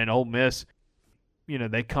all. And Ole Miss,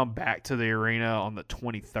 they come back to the arena on the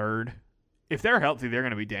 23rd. If they're healthy, they're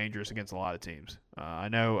going to be dangerous against a lot of teams. I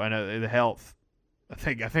know the health. I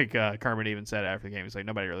think Kermit even said after the game, he's like,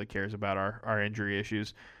 nobody really cares about our injury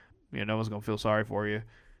issues. No one's going to feel sorry for you.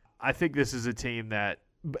 I think this is a team that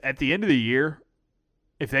at the end of the year,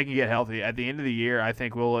 if they can get healthy, at the end of the year, I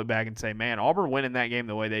think we'll look back and say, man, Auburn winning that game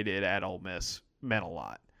the way they did at Ole Miss meant a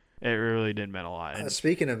lot. It really did mean a lot.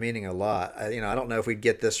 Speaking of meaning a lot, I don't know if we'd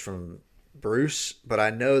get this from Bruce, but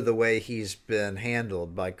I know the way he's been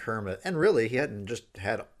handled by Kermit, and really he hadn't just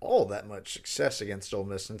had all that much success against Ole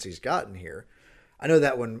Miss since he's gotten here. I know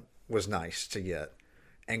that one was nice to get.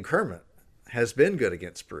 And Kermit has been good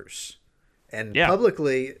against Bruce. And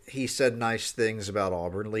publicly, he said nice things about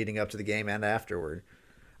Auburn leading up to the game and afterward.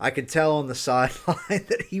 I could tell on the sideline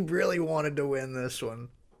that he really wanted to win this one.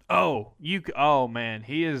 Oh man,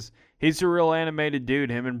 he's a real animated dude.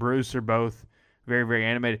 Him and Bruce are both very, very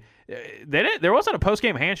animated. There wasn't a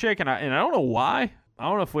post-game handshake, and I don't know why. I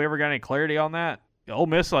don't know if we ever got any clarity on that. Ole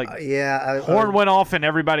Miss, horn went off and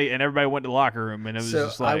everybody went to the locker room, and it was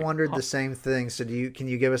just like. I wondered the same thing. So can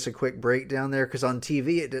you give us a quick breakdown there? Because on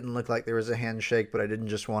TV it didn't look like there was a handshake, but I didn't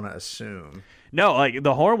just want to assume. No,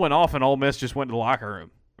 the horn went off and Ole Miss just went to the locker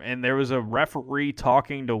room, and there was a referee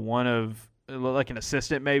talking to one of an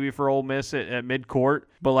assistant maybe for Ole Miss at mid-court,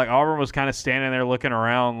 but Auburn was kind of standing there looking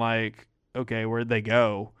around like, okay, where'd they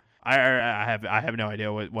go? I have no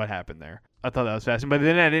idea what happened there. I thought that was fascinating. But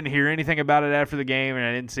then I didn't hear anything about it after the game, and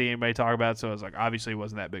I didn't see anybody talk about it, so I was like, obviously it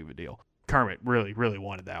wasn't that big of a deal. Kermit really, really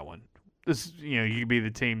wanted that one. This, you could be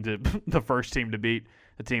the first team to beat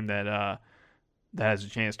a team that has a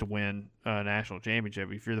chance to win a national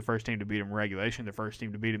championship. If you're the first team to beat them in regulation, the first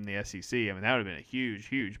team to beat them in the SEC, I mean, that would have been a huge,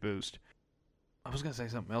 huge boost. I was going to say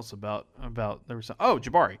something else about there was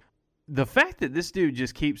Jabari. The fact that this dude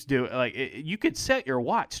just keeps doing you could set your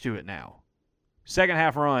watch to it now. Second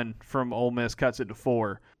half run from Ole Miss cuts it to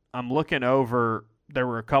 4. I'm looking over. There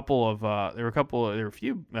were a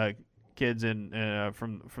few kids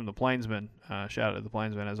from the Plainsmen. Shout out to the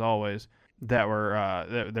Plainsmen as always. That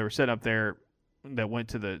were sitting up there that went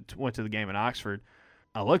to the game in Oxford.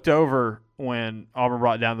 I looked over when Auburn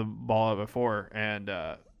brought down the ball up before, and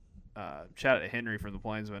shout out to Henry from the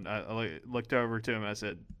Plainsmen. I looked over to him and I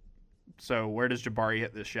said, so where does Jabari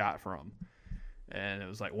hit this shot from? And it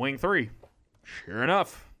was like wing 3. Sure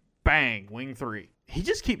enough, bang, wing 3. He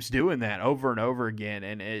just keeps doing that over and over again,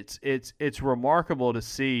 and it's remarkable to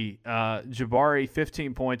see. Jabari,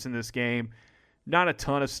 15 points in this game, not a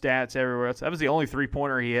ton of stats everywhere else. That was the only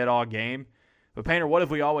 3-pointer he hit all game. But Painter, what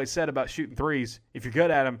have we always said about shooting threes? If you're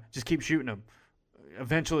good at them, just keep shooting them.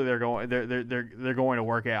 Eventually, they're going to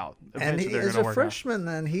work out. Eventually, and as a freshman,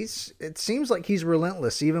 then it seems like he's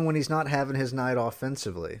relentless, even when he's not having his night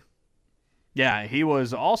offensively. Yeah, he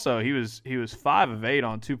was 5 of 8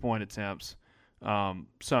 on 2-point attempts.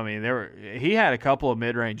 So I mean, he had a couple of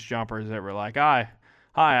mid-range jumpers that were like, "Hi,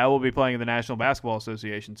 I will be playing in the National Basketball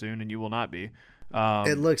Association soon, and you will not be."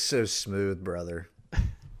 It looks so smooth, brother.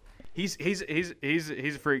 He's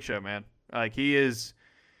a freak show, man. Like, he is.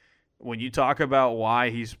 When you talk about why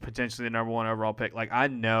he's potentially the number 1 overall pick, I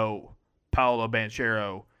know Paolo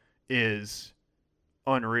Banchero is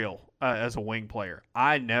unreal as a wing player.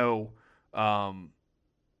 I know, I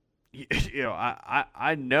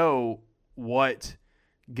know what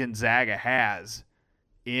Gonzaga has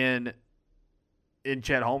in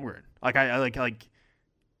Chet Holmgren.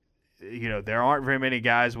 There aren't very many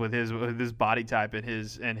guys with his body type and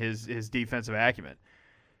his defensive acumen.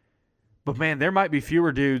 But, man, there might be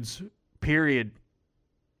fewer dudes, period,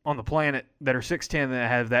 on the planet that are 6'10" that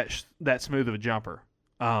have that smooth of a jumper.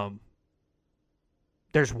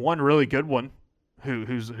 There's one really good one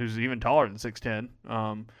who's even taller than 6'10".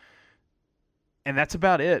 And that's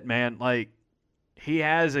about it, man. Like, he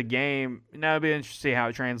has a game. Now, it'll be interesting to see how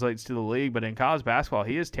it translates to the league, but in college basketball,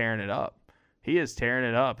 he is tearing it up. He is tearing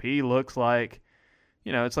it up. He looks like,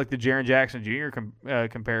 it's like the Jaren Jackson Jr.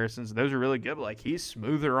 Comparisons. Those are really good. But, like, he's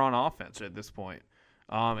smoother on offense at this point.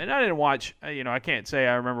 And I didn't watch, I can't say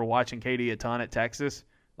I remember watching KD a ton at Texas.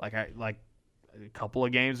 Like a couple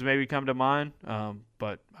of games maybe come to mind,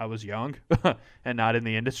 but I was young and not in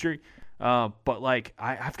the industry. But, like,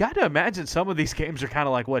 I've got to imagine some of these games are kind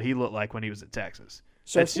of like what he looked like when he was at Texas.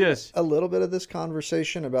 So it's just a little bit of this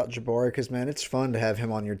conversation about Jabari because, man, it's fun to have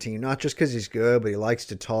him on your team. Not just because he's good, but he likes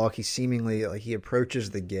to talk. He seemingly, like, he approaches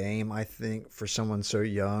the game, I think, for someone so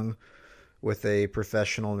young with a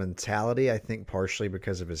professional mentality, I think partially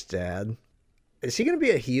because of his dad. Is he going to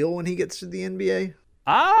be a heel when he gets to the NBA?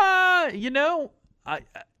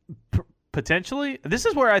 Potentially. This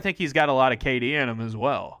is where I think he's got a lot of KD in him as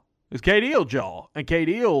well. Because KD will jaw, and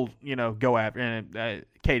KD will, go after, and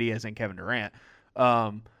KD isn't Kevin Durant.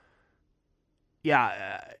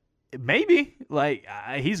 Maybe. Like,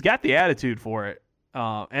 he's got the attitude for it.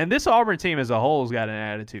 And this Auburn team as a whole has got an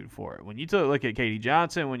attitude for it. When you look at Katie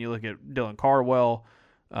Johnson, when you look at Dylan Cardwell,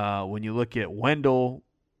 when you look at Wendell,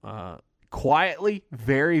 quietly,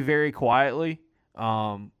 very, very quietly,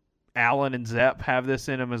 Allen and Zepp have this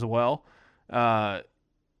in them as well.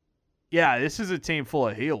 This is a team full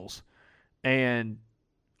of heels. And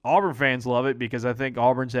Auburn fans love it because I think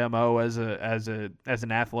Auburn's MO as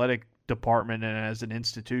an athletic department and as an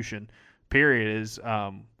institution, period, is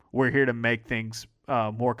we're here to make things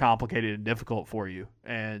more complicated and difficult for you.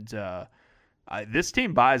 And this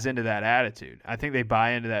team buys into that attitude. I think they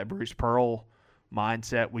buy into that Bruce Pearl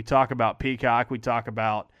mindset. We talk about Peacock. We talk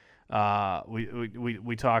about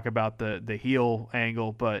we talk about the heel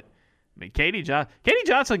angle, but I mean, Katie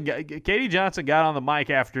Johnson got on the mic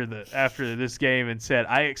after this game and said,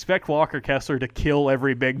 "I expect Walker Kessler to kill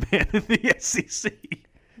every big man in the SEC."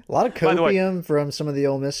 A lot of copium from some of the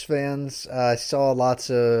Ole Miss fans. I saw lots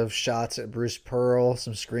of shots at Bruce Pearl,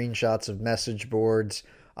 some screenshots of message boards.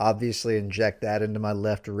 Obviously, inject that into my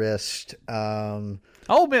left wrist.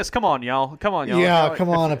 Ole Miss, come on, y'all. Yeah, come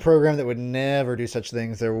on. A program that would never do such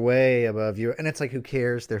things. They're way above you. And it's like, who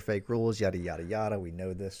cares? They're fake rules, yada, yada, yada. We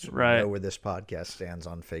know this. Right. We know where this podcast stands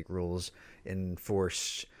on fake rules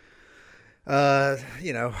enforced.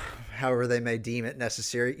 However they may deem it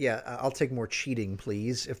necessary. Yeah, I'll take more cheating,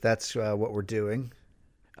 please, if that's what we're doing.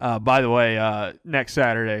 By the way, next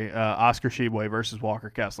Saturday, Oscar Tshiebwe versus Walker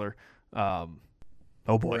Kessler.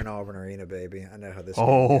 Oh, boy. We're in Auburn Arena, baby. I know how this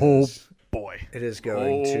goes. Boy. It is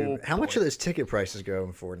going to. How much are those ticket prices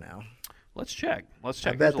going for now? Let's check. I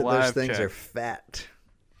bet that those things are fat.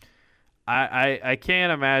 I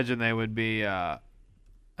can't imagine they would be.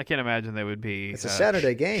 It's a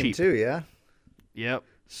Saturday game cheap. too, yeah. Yep.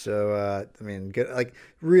 So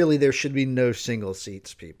really, there should be no single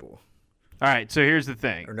seats, people. All right. So here's the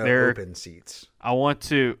thing. Or no open seats. I want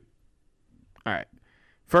to. All right.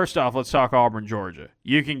 First off, let's talk Auburn, Georgia.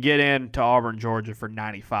 You can get into Auburn, Georgia for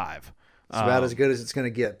 $95. It's about as good as it's going to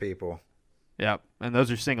get, people. Yep. And those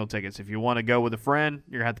are single tickets. If you want to go with a friend,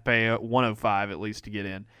 you're going to have to pay $105 at least to get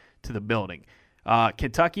in to the building.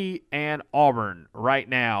 Kentucky and Auburn right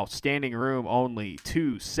now, standing room only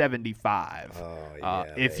 $275. Oh,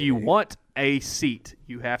 yeah, if you want a seat,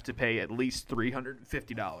 you have to pay at least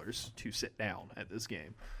 $350 to sit down at this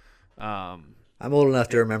game. I'm old enough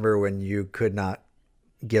to remember when you could not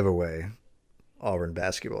give away Auburn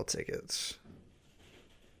basketball tickets.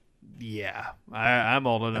 Yeah, I'm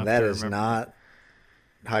old enough. And that to is remember.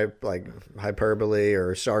 not hyperbole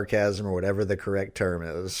or sarcasm or whatever the correct term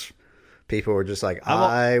is. People were just like,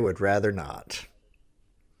 I would rather not.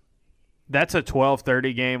 That's a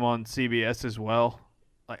 12:30 game on CBS as well.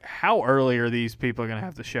 Like, how early are these people going to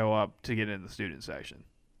have to show up to get in the student section?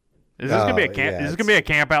 Is this going to be a camp? Is this going to be a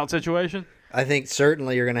camp out situation? I think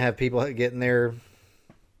certainly you're going to have people getting there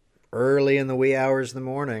early in the wee hours of the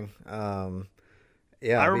morning. I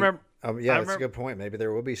remember. That's a good point. Maybe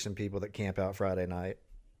there will be some people that camp out Friday night.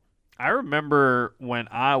 I remember when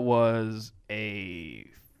I was a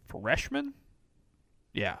freshman.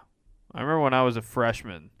 Yeah, I remember when I was a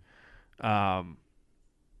freshman,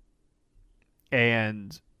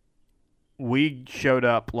 and we showed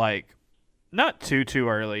up like not too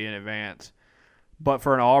early in advance, but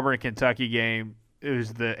for an Auburn Kentucky game, it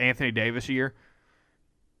was the Anthony Davis year.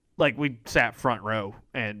 Like, we sat front row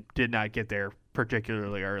and did not get there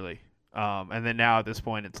particularly early. And then now at this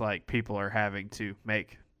point, it's like people are having to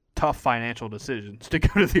make tough financial decisions to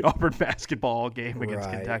go to the Auburn basketball game against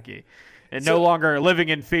Kentucky, and no longer living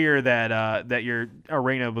in fear that your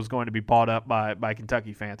arena was going to be bought up by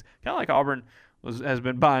Kentucky fans. Kind of like Auburn has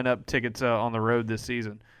been buying up tickets on the road this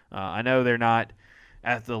season. I know they're not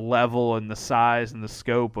at the level and the size and the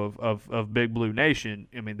scope of Big Blue Nation.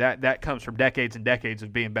 I mean, that comes from decades and decades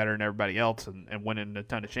of being better than everybody else and winning a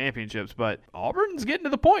ton of championships. But Auburn's getting to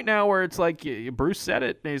the point now where it's like, Bruce said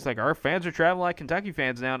it, and he's like, our fans are traveling like Kentucky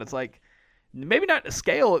fans now, and it's like, maybe not to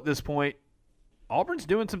scale at this point. Auburn's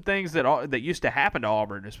doing some things that used to happen to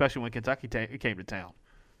Auburn, especially when Kentucky came to town.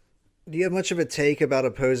 Do you have much of a take about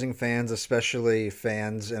opposing fans, especially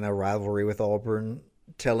fans in a rivalry with Auburn,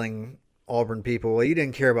 telling Auburn people, well, you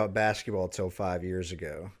didn't care about basketball until 5 years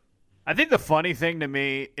ago? I think the funny thing to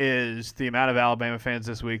me is the amount of Alabama fans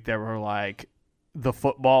this week that were like, the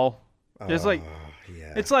football. There's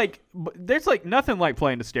it's like, there's like nothing like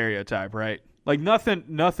playing a stereotype, right? Like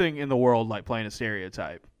nothing in the world like playing a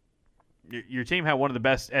stereotype. Your team had one of the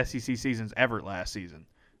best SEC seasons ever last season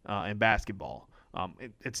in basketball.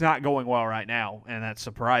 It's not going well right now, and that's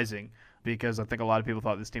surprising, because I think a lot of people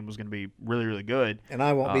thought this team was going to be really, really good. And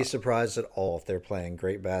I won't be surprised at all if they're playing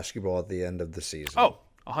great basketball at the end of the season. Oh,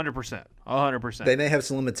 100%. 100%. They may have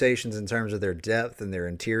some limitations in terms of their depth and their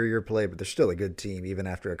interior play, but they're still a good team, even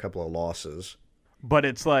after a couple of losses. But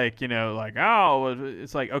it's like,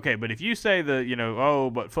 it's like, okay, but if you say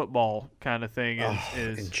but football kind of thing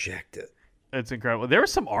is inject it. It's incredible. There were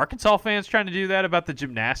some Arkansas fans trying to do that about the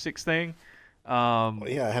gymnastics thing.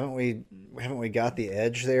 Haven't we got the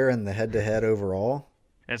edge there in the head-to-head overall?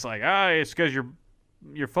 It's like, it's because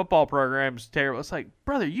your football program's terrible. It's like,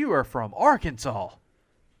 brother, you are from Arkansas.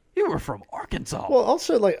 You were from Arkansas. Well,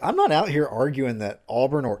 also, like, I'm not out here arguing that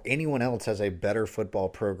Auburn or anyone else has a better football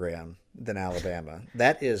program than Alabama.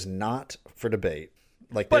 That is not for debate.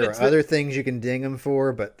 Like, there are other things you can ding them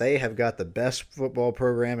for, but they have got the best football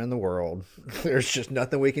program in the world. There's just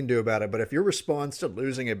nothing we can do about it. But if your response to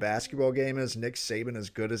losing a basketball game is Nick Saban is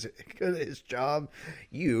good at his job,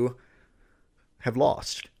 you have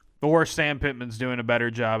lost. Or Sam Pittman's doing a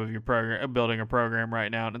better job of your program, building a program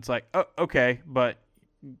right now, and it's like, oh, okay, but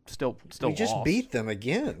still, we just lost. beat them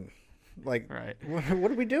again. Like, right.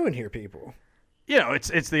 What are we doing here, people?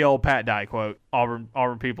 It's the old Pat Dye quote. Auburn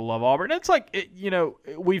people love Auburn. It's like,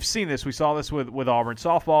 we've seen this. We saw this with Auburn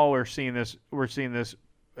softball. We're seeing this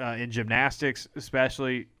in gymnastics,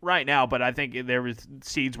 especially right now. But I think there was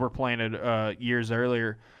seeds were planted years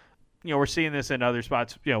earlier. We're seeing this in other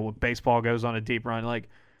spots. When baseball goes on a deep run, like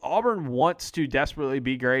Auburn wants to desperately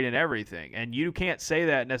be great in everything, and you can't say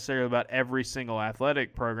that necessarily about every single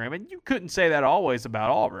athletic program, and you couldn't say that always about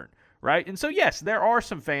Auburn, right? And so yes, there are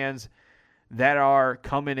some fans that are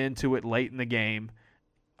coming into it late in the game.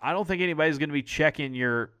 I don't think anybody's going to be checking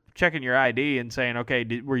your ID and saying,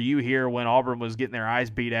 okay, were you here when Auburn was getting their eyes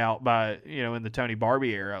beat out by, in the Tony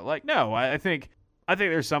Barbie era? Like, no, I think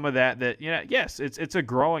there's some of that, yes, it's a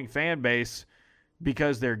growing fan base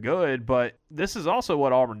because they're good, but this is also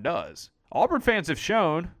what Auburn does. Auburn fans have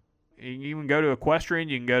shown, you can go to equestrian,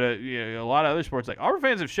 you can go to a lot of other sports, like Auburn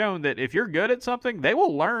fans have shown that if you're good at something, they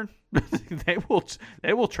will learn.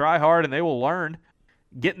 They will try hard and they will learn.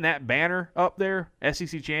 Getting that banner up there,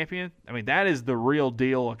 SEC champion, I mean, that is the real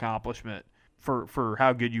deal accomplishment for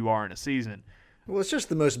how good you are in a season. Well, it's just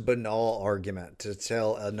the most banal argument to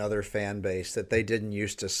tell another fan base that they didn't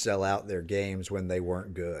used to sell out their games when they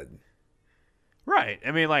weren't good. Right.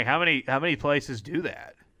 I mean, like, how many places do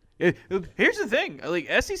that? Here's the thing, like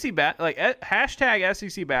hashtag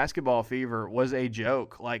SEC basketball fever was a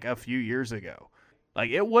joke like a few years ago. Like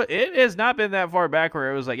it has not been that far back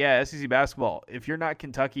where it was like, yeah, SEC basketball, if you're not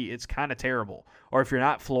Kentucky, it's kind of terrible. Or if you're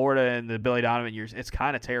not Florida in the Billy Donovan years, it's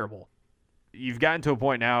kind of terrible. You've gotten to a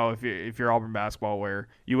point now, if you're Auburn basketball, where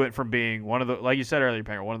you went from being one of the, like you said earlier,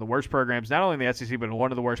 Panger, one of the worst programs, not only in the SEC, but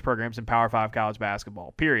one of the worst programs in Power 5 college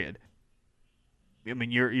basketball, period. I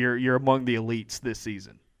mean, you're among the elites this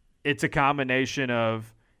season. It's a combination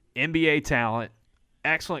of NBA talent,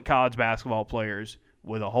 excellent college basketball players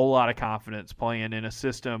with a whole lot of confidence playing in a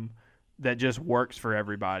system that just works for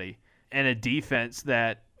everybody, and a defense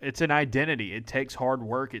that it's an identity. It takes hard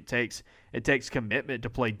work. It takes commitment to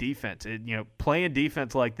play defense. Playing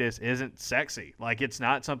defense like this isn't sexy. Like, it's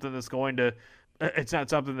not something that's going to it's not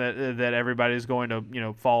something that everybody's going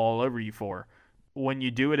to fall all over you for. When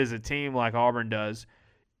you do it as a team like Auburn does,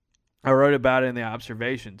 I wrote about it in the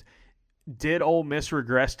observations. Did Ole Miss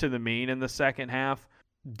regress to the mean in the second half?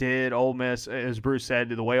 Did Ole Miss, as Bruce said,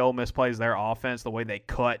 the way Ole Miss plays their offense, the way they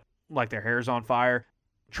cut like their hair's on fire,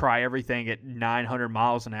 try everything at 900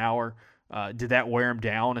 miles an hour, Did that wear them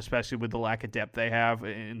down, especially with the lack of depth they have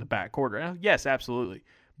in the backcourt? Yes, absolutely.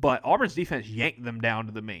 But Auburn's defense yanked them down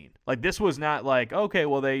to the mean. Like, this was not like, okay,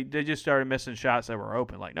 well, they just started missing shots that were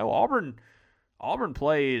open. Like, no, Auburn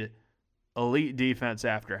played elite defense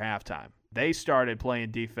after halftime. They started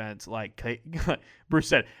playing defense like Bruce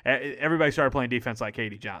said. Everybody started playing defense like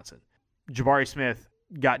Katie Johnson. Jabari Smith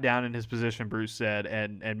got down in his position, Bruce said,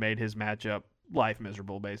 and made his matchup life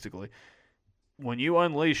miserable, basically. When you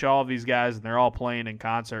unleash all of these guys and they're all playing in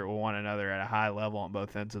concert with one another at a high level on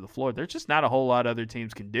both ends of the floor, there's just not a whole lot other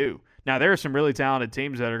teams can do. Now, there are some really talented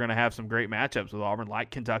teams that are going to have some great matchups with Auburn, like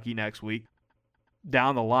Kentucky next week.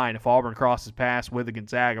 Down the line, if Auburn crosses paths with a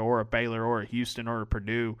Gonzaga or a Baylor or a Houston or a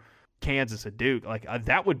Purdue, Kansas, a Duke, like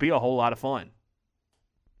that would be a whole lot of fun.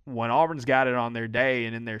 When Auburn's got it on their day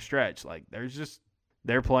and in their stretch, like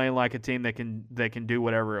they're playing like a team that can do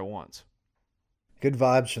whatever it wants. Good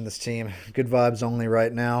vibes from this team. Good vibes only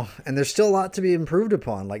right now. And there's still a lot to be improved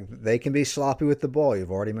upon. Like, they can be sloppy with the ball.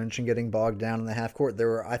 You've already mentioned getting bogged down in the half court. There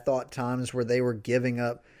were, I thought, times where they were giving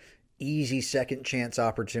up easy second chance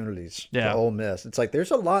opportunities to Ole Miss. It's like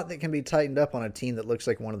there's a lot that can be tightened up on a team that looks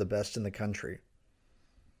like one of the best in the country.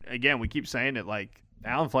 Again, we keep saying it, like,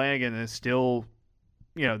 Alan Flanagan is still,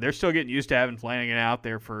 they're still getting used to having Flanagan out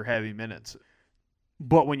there for heavy minutes.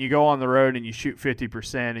 But when you go on the road and you shoot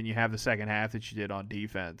 50% and you have the second half that you did on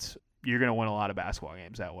defense, you're going to win a lot of basketball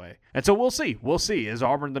games that way. And so we'll see. We'll see. Is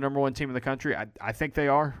Auburn the number one team in the country? I think they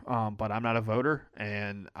are, but I'm not a voter,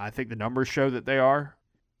 and I think the numbers show that they are.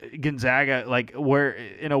 Gonzaga, like, where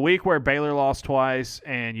in a week where Baylor lost twice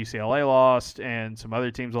and UCLA lost and some other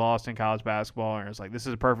teams lost in college basketball, and it's like, this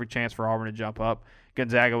is a perfect chance for Auburn to jump up.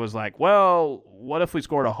 Gonzaga was like, well, what if we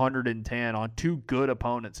scored 110 on two good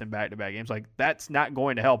opponents in back-to-back games? Like, that's not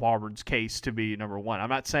going to help Auburn's case to be number one. I'm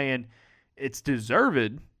not saying it's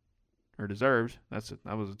deserved or deserved.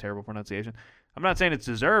 That was a terrible pronunciation. I'm not saying it's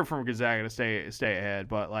deserved from Gonzaga to stay ahead,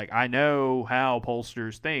 but, like, I know how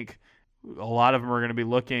pollsters think. A lot of them are going to be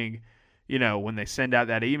looking, when they send out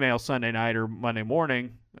that email Sunday night or Monday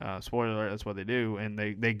morning, spoiler alert, that's what they do, and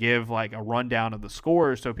they give like a rundown of the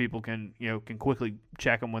scores so people can quickly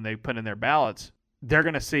check them when they put in their ballots. They're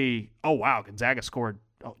going to see, oh, wow, Gonzaga scored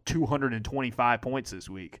 225 points this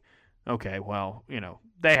week. Okay, well,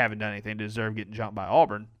 they haven't done anything to deserve getting jumped by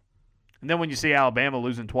Auburn. And then when you see Alabama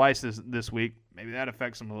losing twice this week, maybe that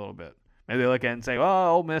affects them a little bit. Maybe they look at it and say,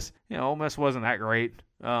 well, Ole Miss wasn't that great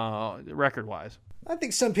record-wise. I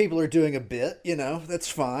think some people are doing a bit, that's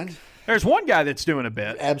fine. There's one guy that's doing a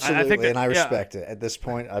bit. Absolutely, I respect it. At this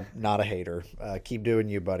point, I'm not a hater. Keep doing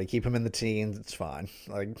you, buddy. Keep him in the teens. It's fine.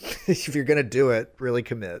 Like, if you're going to do it, really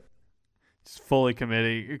commit. Just fully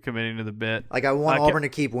committing to the bit. Like, I want Auburn to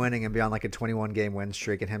keep winning and be on like a 21-game win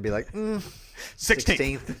streak and him be like,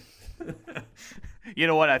 16th. You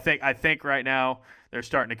know what? I think right now they're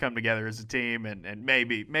starting to come together as a team, and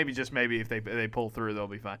maybe if they pull through, they'll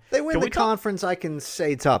be fine. They win the conference, I can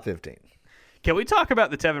say top 15. Can we talk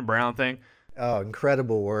about the Tevin Brown thing? Oh,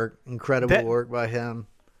 incredible work. Work by him.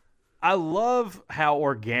 I love how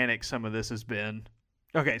organic some of this has been.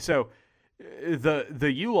 Okay, so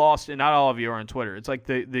the you lost, and not all of you are on Twitter. It's like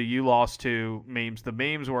the you lost to memes. The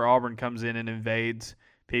memes where Auburn comes in and invades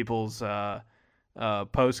people's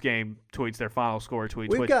post-game tweets, their final score tweets.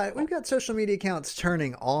 We've got social media accounts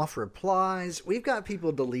turning off replies. We've got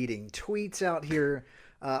people deleting tweets out here.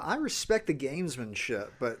 I respect the gamesmanship,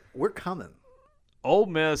 but we're coming. Ole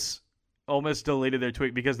Miss deleted their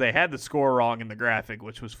tweet because they had the score wrong in the graphic,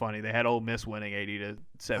 which was funny. They had Ole Miss winning 80-71.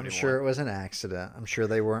 I'm sure it was an accident. I'm sure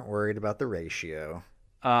they weren't worried about the ratio.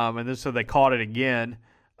 And then so they caught it again.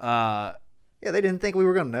 Yeah, they didn't think we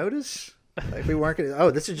were going to notice. Like we weren't going to.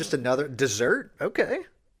 Oh, this is just another dessert. Okay.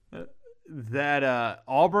 That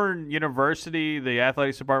Auburn University, the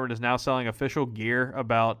athletics department, is now selling official gear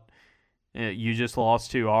about you just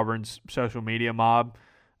lost to Auburn's social media mob.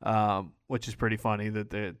 Which is pretty funny that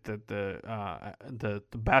the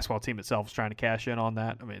basketball team itself is trying to cash in on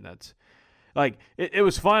that. I mean, that's like it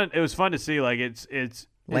was fun. It was fun to see. Like it's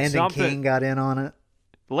Landon King got in on it.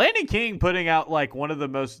 Landon King putting out like one of the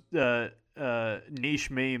most niche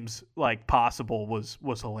memes like possible was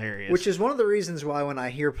hilarious. Which is one of the reasons why when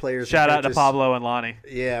I hear players shout out to Pablo and Lonnie.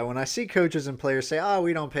 Yeah, when I see coaches and players say, "Oh,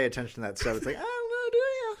 we don't pay attention to that stuff," it's like, I don't know, do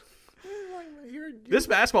you? This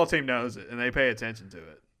basketball team knows it and they pay attention to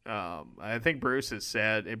it. I think Bruce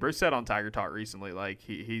said on Tiger Talk recently, like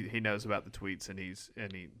he knows about the tweets and he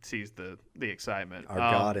sees the excitement. Our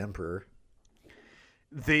God Emperor.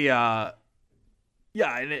 And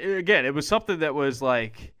again, it was something that was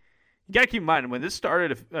like, you gotta keep in mind when this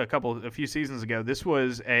started a few seasons ago. This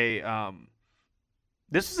was a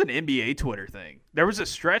This was an NBA Twitter thing. There was a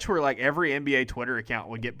stretch where like every NBA Twitter account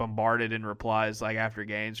would get bombarded in replies like after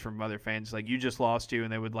games from other fans, like you just lost to,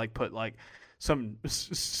 and they would like put like some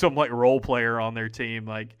like role player on their team,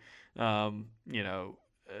 like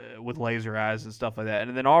with laser eyes and stuff like that.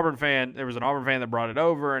 And then there was an Auburn fan that brought it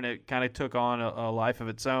over, and it kind of took on a life of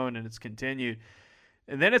its own, and it's continued.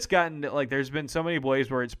 And then it's gotten like there's been so many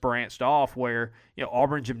plays where it's branched off where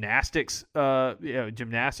Auburn gymnastics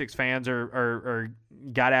fans are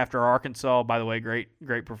got after Arkansas. By the way,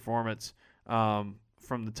 great performance from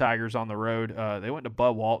the Tigers on the road. They went to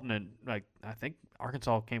Bud Walton, and like I think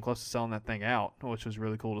Arkansas came close to selling that thing out, which was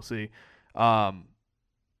really cool to see.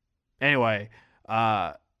 Anyway,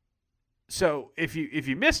 so if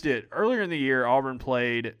you missed it earlier in the year,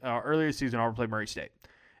 earlier this season Auburn played Murray State,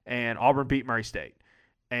 and Auburn beat Murray State.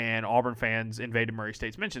 And Auburn fans invaded Murray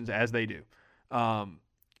State's mentions, as they do. And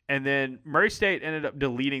then Murray State ended up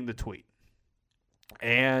deleting the tweet.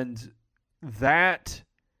 And that,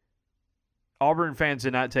 Auburn fans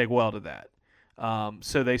did not take well to that.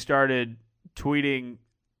 So they started tweeting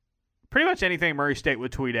pretty much anything Murray State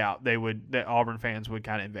would tweet out, that Auburn fans would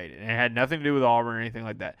kind of invade it. And it had nothing to do with Auburn or anything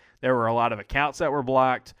like that. There were a lot of accounts that were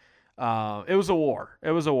blocked. It was a war.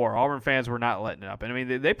 Auburn fans were not letting it up. And I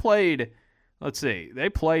mean, they played... Let's see. They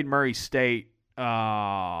played Murray State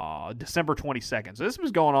December 22nd. So this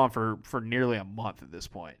was going on for nearly a month at this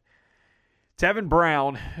point. Tevin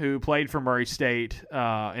Brown, who played for Murray State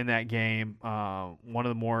in that game, one of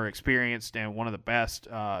the more experienced and one of the best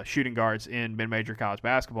shooting guards in mid-major college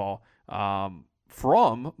basketball. By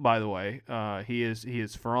the way, he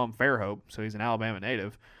is from Fairhope, so he's an Alabama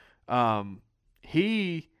native.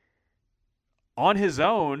 He, on his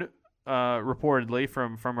own, reportedly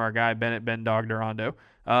from our guy Bennett Ben Dog Durando,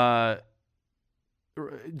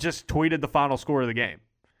 just tweeted the final score of the game.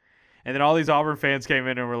 And then all these Auburn fans came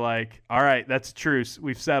in and were like, all right, that's a truce.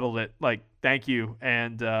 We've settled it. Like, thank you.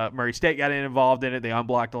 And Murray State got involved in it. They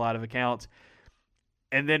unblocked a lot of accounts.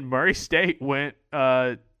 And then Murray State went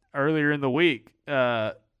earlier in the week,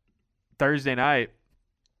 Thursday night,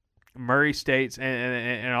 Murray State's,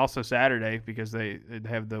 and also Saturday, because they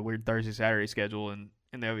have the weird Thursday-Saturday schedule in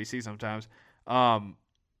the OVC sometimes.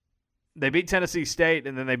 They beat Tennessee State,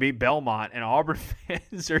 and then they beat Belmont, and Auburn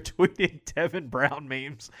fans are tweeting Tevin Brown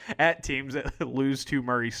memes at teams that lose to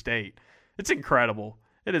Murray State. It's incredible.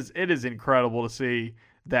 It is incredible to see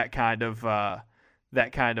that kind of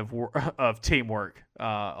teamwork.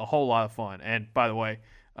 A whole lot of fun. And by the way,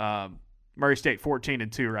 Murray State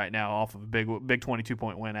 14-2 right now off of a big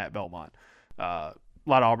 22-point win at Belmont. A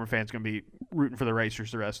lot of Auburn fans going to be rooting for the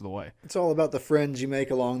Racers the rest of the way. It's all about the friends you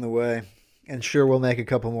make along the way. And sure, we'll make a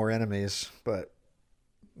couple more enemies, but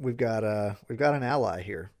we've got an ally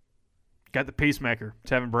here. Got the peacemaker,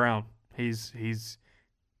 Tevin Brown. He is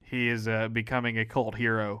becoming a cult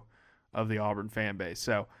hero of the Auburn fan base.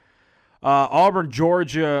 So Auburn,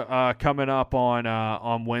 Georgia coming up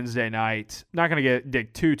on Wednesday night. Not going to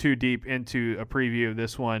dig too deep into a preview of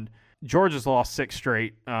this one. Georgia's lost 6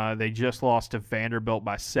 straight. They just lost to Vanderbilt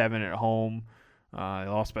by 7 at home. They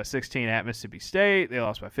lost by 16 at Mississippi State. They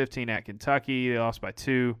lost by 15 at Kentucky. They lost by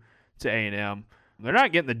 2 to A&M. They're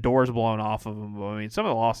not getting the doors blown off of them. But, I mean, some of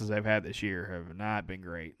the losses they've had this year have not been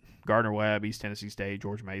great. Gardner-Webb, East Tennessee State,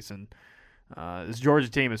 George Mason. This Georgia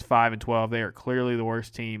team is 5-12. They are clearly the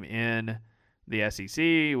worst team in the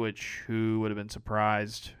SEC, which who would have been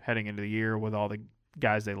surprised heading into the year with all the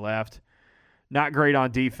guys they left. Not great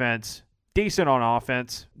on defense. Decent on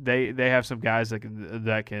offense. They have some guys that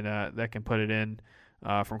can put it in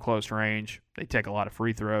from close range. They take a lot of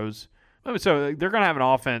free throws. So they're going to have an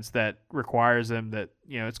offense that requires them that,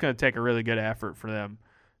 it's going to take a really good effort for them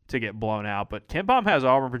to get blown out. But KenPom has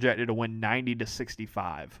Auburn projected to win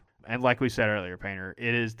 90-65. And like we said earlier, Painter,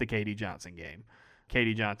 it is the K.D. Johnson game.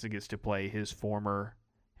 K.D. Johnson gets to play his former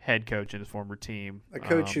head coach and his former team. A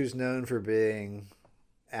coach who's known for being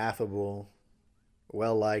affable,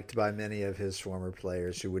 well-liked by many of his former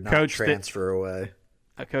players who would not transfer away.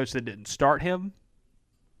 A coach that didn't start him.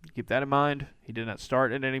 Keep that in mind. He did not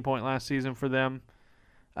start at any point last season for them.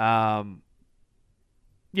 Somehow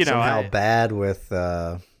bad with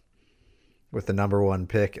the number 1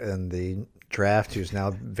 pick in the draft, who's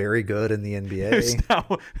now very good in the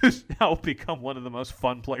NBA. Who's now become one of the most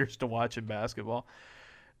fun players to watch in basketball.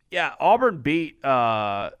 Yeah, Auburn beat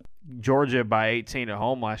Georgia by 18 at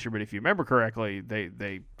home last year, but if you remember correctly,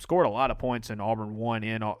 they scored a lot of points and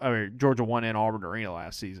Georgia won in Auburn Arena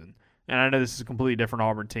last season. And I know this is a completely different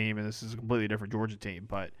Auburn team and this is a completely different Georgia team,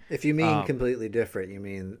 but if you mean completely different, you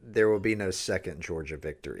mean there will be no second Georgia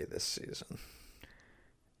victory this season.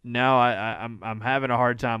 No, I'm having a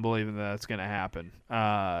hard time believing that's going to happen.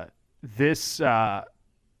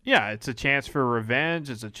 Yeah, it's a chance for revenge.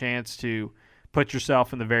 It's a chance to put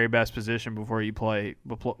yourself in the very best position before you play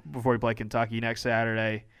Kentucky next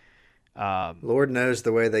Saturday. Lord knows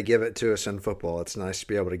the way they give it to us in football. It's nice to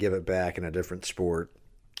be able to give it back in a different sport.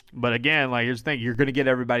 But again, like, here's the thing: you're going to get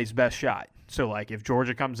everybody's best shot. So, like, if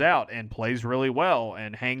Georgia comes out and plays really well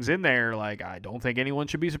and hangs in there, like, I don't think anyone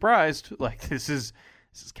should be surprised. Like, this is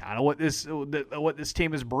kind of what this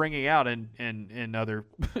team is bringing out in other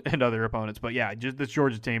in other opponents. But yeah, just this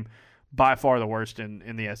Georgia team, by far the worst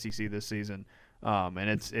in the SEC this season, and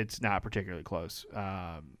it's not particularly close.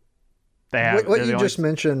 What you just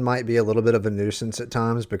mentioned might be a little bit of a nuisance at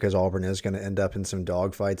times because Auburn is going to end up in some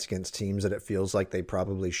dogfights against teams that it feels like they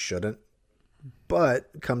probably shouldn't. But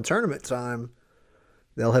come tournament time,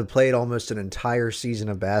 they'll have played almost an entire season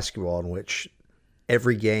of basketball in which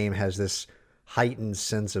every game has this heightened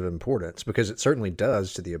sense of importance because it certainly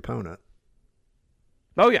does to the opponent.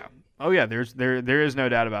 Oh yeah. There is no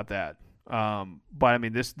doubt about that. But I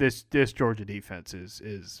mean, this Georgia defense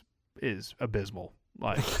is abysmal.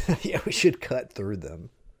 Like, yeah, we should cut through them.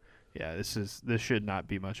 Yeah, this should not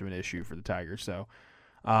be much of an issue for the Tigers. So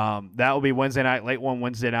that will be Wednesday night, late one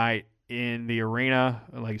Wednesday night in the arena.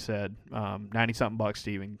 Like I said, $90-something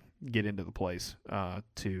to even get into the place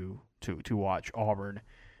to watch Auburn,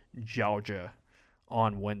 Georgia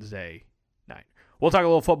on Wednesday night. We'll talk a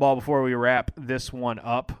little football before we wrap this one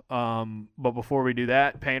up. But before we do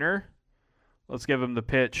that, Painter, let's give him the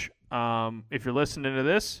pitch. If you're listening to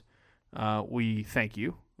this, we thank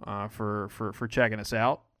you for checking us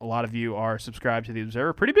out. A lot of you are subscribed to the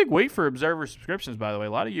Observer. Pretty big week for Observer subscriptions, by the way.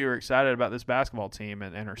 A lot of you are excited about this basketball team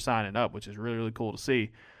and are signing up, which is really, really cool to see.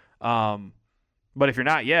 But if you're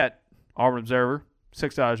not yet, Auburn Observer,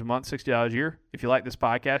 $6 a month, $60 a year. If you like this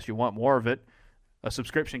podcast, you want more of it, a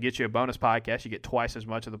subscription gets you a bonus podcast. You get twice as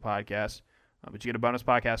much of the podcast, but you get a bonus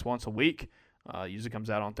podcast once a week. Usually comes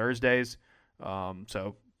out on Thursdays.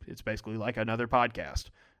 So it's basically like another podcast.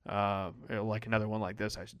 Like another one like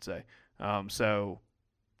this, I should say. So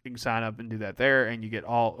you can sign up and do that there, and you get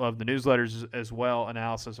all of the newsletters as well,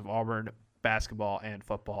 analysis of Auburn basketball and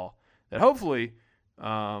football. That hopefully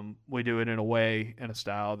we do it in a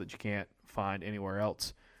style that you can't find anywhere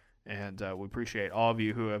else. And we appreciate all of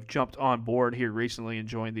you who have jumped on board here recently and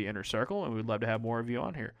joined the Inner Circle, and we'd love to have more of you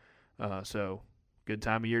on here. So good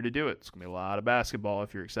time of year to do it. It's going to be a lot of basketball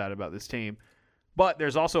if you're excited about this team. But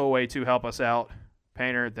there's also a way to help us out,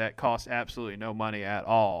 Painter, that costs absolutely no money at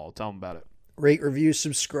all. Tell them about it. Rate, review,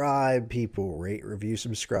 subscribe, people. Rate, review,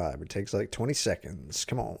 subscribe. It takes like 20 seconds.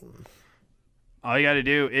 Come on. All you got to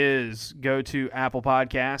do is go to Apple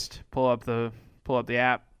Podcast, pull up the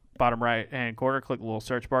app, bottom right-hand corner, click the little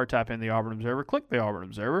search bar, type in the Auburn Observer, click the Auburn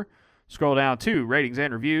Observer, scroll down to ratings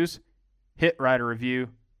and reviews, hit write a review,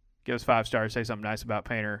 give us 5 stars, say something nice about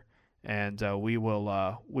Painter, and we will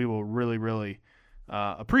really, really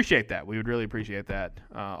appreciate that. We would really appreciate that.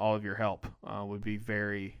 All of your help would be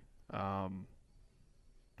very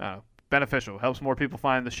beneficial. It helps more people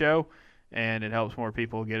find the show, and it helps more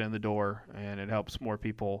people get in the door, and it helps more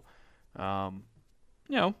people,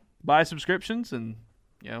 buy subscriptions, and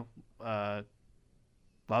allows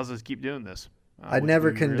us to keep doing this. I'd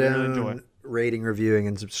never condone really rating, reviewing,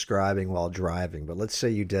 and subscribing while driving, but let's say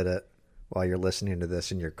you did it while you're listening to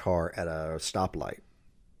this in your car at a stoplight.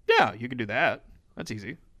 Yeah, you can do that. That's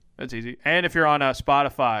easy. And if you're on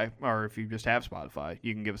Spotify, or if you just have Spotify,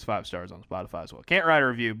 you can give us 5 stars on Spotify as well. Can't write a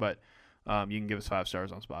review, but you can give us 5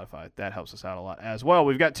 stars on Spotify. That helps us out a lot as well.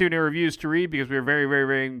 We've got 2 new reviews to read because we're very, very,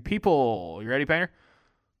 very people. You ready, Painter?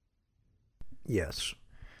 Yes.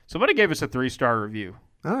 Somebody gave us a 3-star review.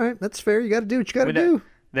 All right, that's fair. You got to do what you got to do.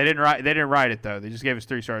 They didn't write it though. They just gave us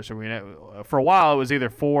 3 stars. So we for a while it was either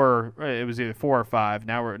 4. It was either 4 or 5.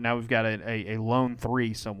 Now we've got a lone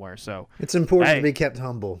 3 somewhere. So it's important to be kept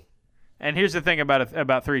humble. And here's the thing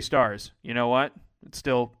about 3 stars. You know what? It's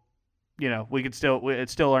still, it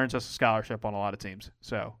still earns us a scholarship on a lot of teams.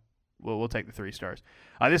 So we'll take the 3 stars.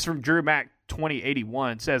 This is from Drew Mac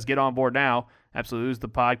 2081. Says, get on board now. Absolutely is the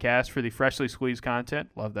podcast for the freshly squeezed content.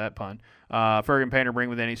 Love that pun. Ferg and Painter bring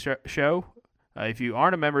with any show. If you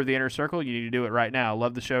aren't a member of the Inner Circle, you need to do it right now.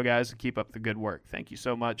 Love the show, guys, and keep up the good work. Thank you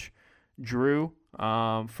so much, Drew,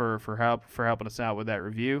 for helping us out with that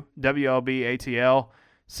review. WLBATL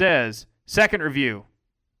says, second review.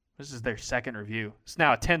 This is their second review. It's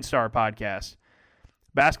now a 10-star podcast.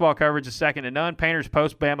 Basketball coverage is second to none. Painter's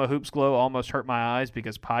post-Bama hoops glow almost hurt my eyes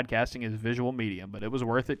because podcasting is a visual medium, but it was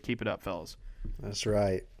worth it. Keep it up, fellas. That's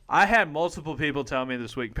right. I had multiple people tell me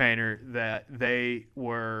this week, Painter, that they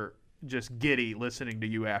were just giddy listening to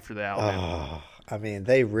you after the Alabama. I mean,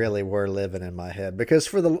 they really were living in my head because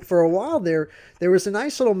for a while there was a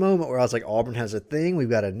nice little moment where I was like, Auburn has a thing, we've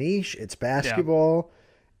got a niche, it's Yeah. basketball,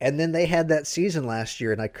 and then they had that season last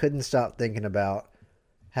year, and I couldn't stop thinking about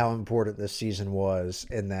how important this season was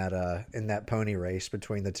in that pony race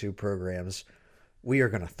between the two programs. We are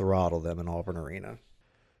going to throttle them in Auburn Arena.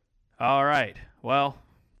 All right. Well,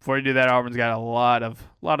 before you do that, Auburn's got a lot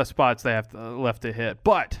of spots they have left to hit,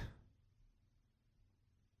 but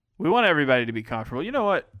we want everybody to be comfortable. You know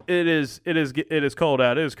what? It is cold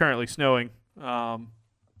out. It is currently snowing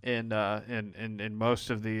in most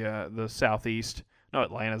of the southeast. No,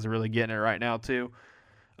 Atlanta's really getting it right now too.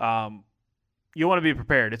 You want to be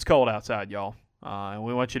prepared. It's cold outside, y'all, and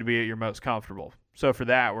we want you to be at your most comfortable. So for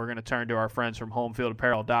that, we're going to turn to our friends from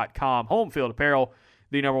HomeFieldApparel.com. Homefield Apparel,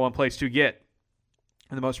 the number one place to get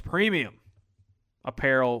the most premium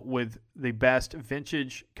apparel with the best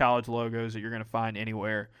vintage college logos that you're going to find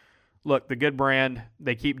anywhere. Look, the good brand,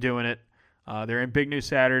 they keep doing it. They're in Big News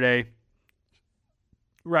Saturday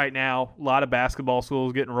right now. A lot of basketball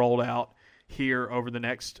schools getting rolled out here over the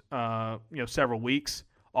next several weeks.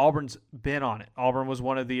 Auburn's been on it. Auburn was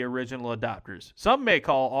one of the original adopters. Some may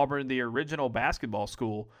call Auburn the original basketball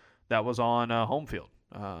school that was on home field.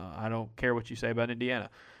 I don't care what you say about Indiana.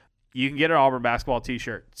 You can get an Auburn basketball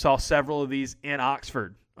T-shirt. Saw several of these in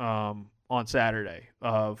Oxford on Saturday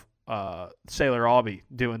of Sailor Aubie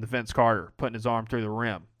doing the Vince Carter, putting his arm through the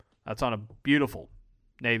rim. That's on a beautiful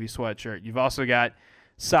Navy sweatshirt. You've also got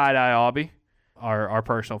Side-Eye Aubie, our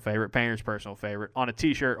personal favorite, Painter's personal favorite, on a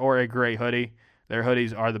T-shirt or a gray hoodie. Their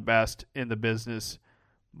hoodies are the best in the business,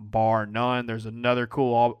 bar none. There's another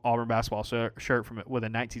cool Auburn basketball shirt with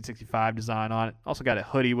a 1965 design on it. Also got a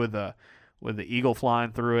hoodie with the eagle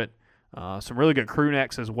flying through it. Some really good crew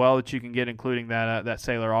necks as well that you can get, including that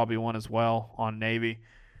Sailor Aubie one as well on Navy.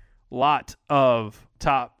 Lot of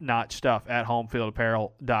top-notch stuff at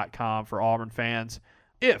HomeFieldApparel.com for Auburn fans.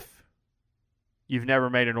 If you've never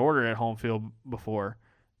made an order at Homefield before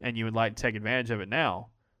and you would like to take advantage of it now,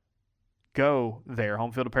 go there,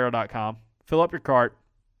 HomeFieldApparel.com, fill up your cart,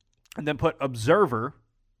 and then put Observer,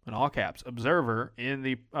 in all caps, Observer, in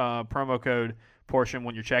the promo code portion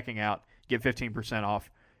when you're checking out. Get 15% off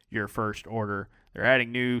your first order. They're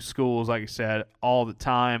adding new schools, like I said, all the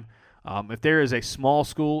time. If there is a small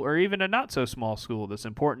school or even a not-so-small school that's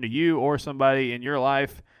important to you or somebody in your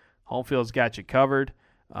life, Homefield's got you covered.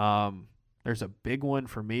 There's a big one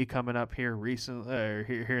for me coming up here recently,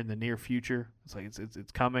 here in the near future. It's like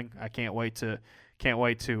it's coming. I can't wait to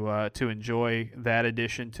enjoy that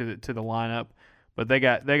addition to the lineup. But they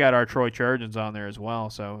got our Troy Trojans on there as well.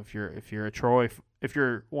 So if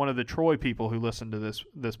you're one of the Troy people who listen to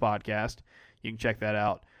this podcast, you can check that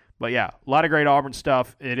out. But yeah, a lot of great Auburn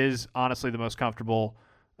stuff. It is honestly the most comfortable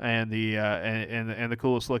and the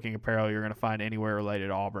coolest looking apparel you're going to find anywhere related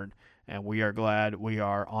to Auburn. And we are glad we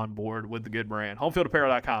are on board with the good brand.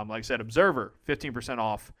 HomeFieldApparel.com. Like I said, Observer, 15%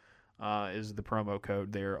 off is the promo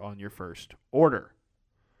code there on your first order.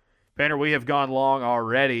 Banner, we have gone long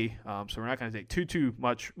already, so we're not going to take too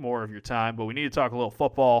much more of your time, but we need to talk a little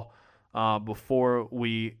football before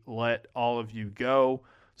we let all of you go.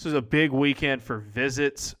 This is a big weekend for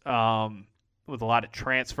visits with a lot of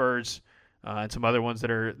transfers and some other ones that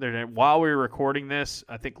are while we were recording this,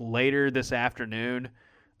 I think later this afternoon,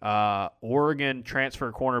 Oregon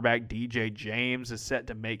transfer cornerback DJ James is set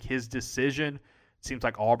to make his decision. It seems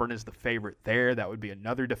like Auburn is the favorite there. That would be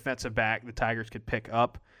another defensive back the Tigers could pick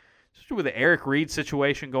up. Especially with the Eric Reed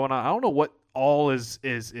situation going on. I don't know what all is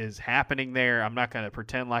happening there. I'm not going to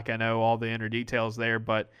pretend like I know all the inner details there,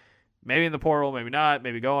 but maybe in the portal, maybe not,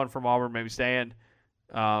 maybe going from Auburn, maybe staying.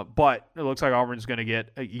 But it looks like Auburn's going to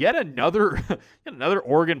get yet another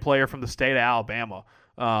Oregon player from the state of Alabama.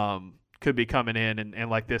 Could be coming in and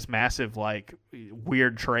like this massive like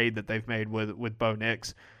weird trade that they've made with Bo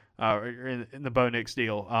Nix in the Bo Nix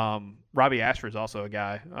deal. Robbie Ashford is also a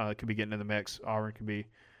guy could be getting in the mix. Auburn could be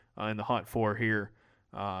in the hunt for here.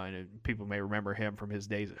 And people may remember him from his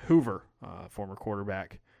days at Hoover, former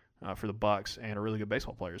quarterback for the Bucks and a really good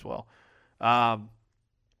baseball player as well.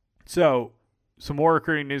 So some more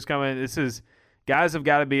recruiting news coming. This is guys have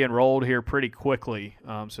got to be enrolled here pretty quickly.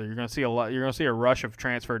 So you're going to see a lot. You're going to see a rush of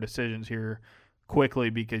transfer decisions here quickly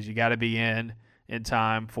because you got to be in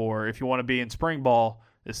time for if you want to be in spring ball.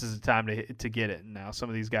 This is the time to get it. Now some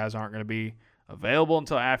of these guys aren't going to be available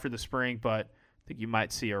until after the spring, but I think you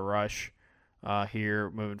might see a rush here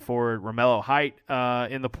moving forward. Romello Height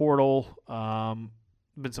in the portal.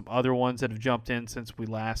 Been some other ones that have jumped in since we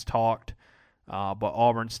last talked, but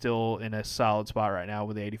Auburn's still in a solid spot right now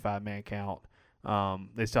with the 85-man count.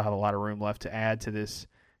 They still have a lot of room left to add to this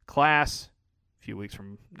class. few weeks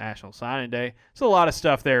from National Signing Day. It's a lot of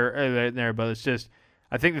stuff there, but it's just,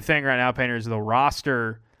 I think the thing right now, Painter, is the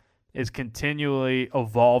roster is continually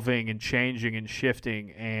evolving and changing and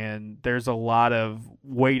shifting, and there's a lot of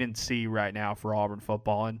wait and see right now for Auburn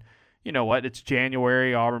football. And you know what? It's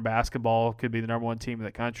January. Auburn basketball could be the number one team in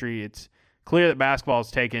the country. It's clear that basketball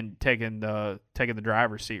is taking the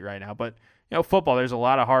driver's seat right now. But you know, football, there's a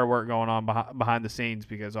lot of hard work going on behind the scenes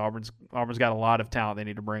because Auburn's got a lot of talent they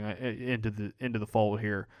need to bring into the fold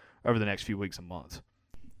here over the next few weeks and months.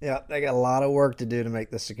 Yeah, they got a lot of work to do to make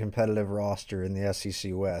this a competitive roster in the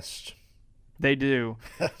SEC West. They do.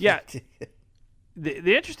 Yeah.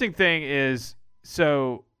 The interesting thing is,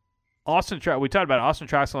 so we talked about Austin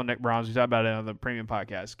Troxell and Nick Brahms. We talked about it on the Premium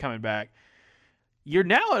Podcast coming back. You're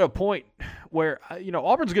now at a point where,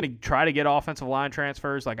 Auburn's going to try to get offensive line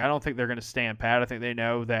transfers. Like, I don't think they're going to stand pat. I think they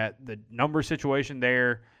know that the number situation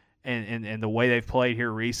there and the way they've played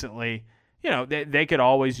here recently, they could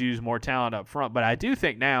always use more talent up front. But I do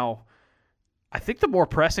think now, I think the more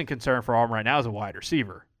pressing concern for Auburn right now is a wide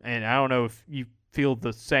receiver. And I don't know if you feel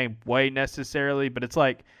the same way necessarily, but it's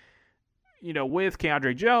like, with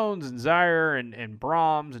Keandre Jones and Zaire and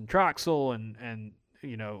Brahms and Troxell and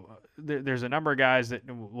there's a number of guys that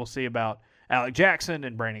we'll see about Alec Jackson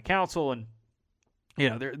and Brandon Council. And,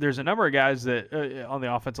 there's a number of guys that on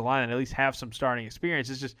the offensive line that at least have some starting experience.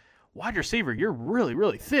 It's just wide receiver, you're really,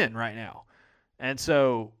 really thin right now. And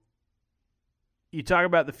so you talk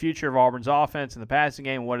about the future of Auburn's offense and the passing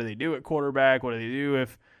game. What do they do at quarterback? What do they do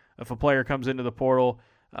if a player comes into the portal?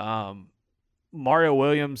 Mario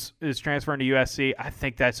Williams is transferring to USC. I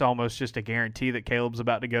think that's almost just a guarantee that Caleb's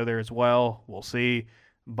about to go there as well. We'll see.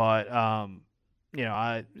 But,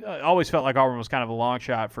 I always felt like Auburn was kind of a long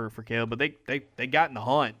shot for Caleb, but they got in the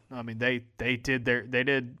hunt. I mean, they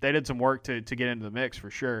did some work to get into the mix for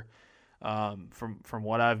sure. From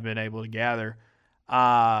what I've been able to gather,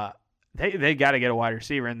 they got to get a wide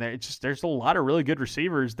receiver, and there's a lot of really good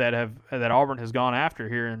receivers that Auburn has gone after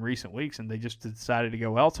here in recent weeks, and they just decided to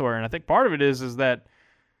go elsewhere. And I think part of it is that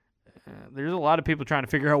there's a lot of people trying to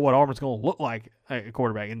figure out what Auburn's going to look like at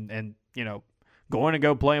quarterback, and going to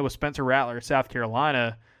go playing with Spencer Rattler at South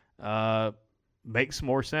Carolina makes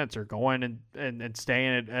more sense, or going and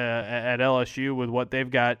staying at LSU with what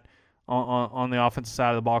they've got on the offensive side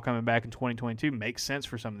of the ball coming back in 2022 makes sense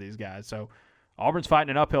for some of these guys. So Auburn's fighting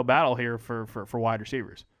an uphill battle here for wide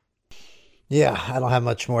receivers. Yeah, I don't have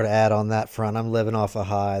much more to add on that front. I'm living off a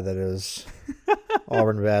high that is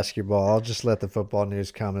Auburn basketball. I'll just let the football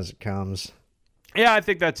news come as it comes. Yeah, I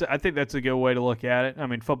think that's a good way to look at it. I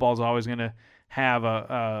mean, football is always going to have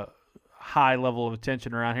a high level of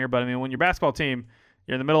attention around here, but I mean, when your basketball team,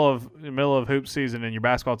 you're in the middle of hoop season, and your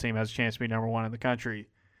basketball team has a chance to be number one in the country,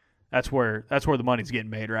 that's where the money's getting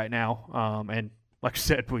made right now. And like I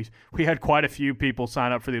said, we had quite a few people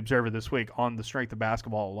sign up for the Observer this week on the strength of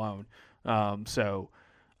basketball alone. So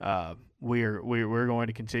we're going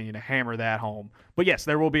to continue to hammer that home. But yes,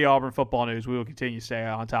 there will be Auburn football news. We will continue to stay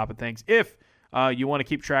on top of things. If you want to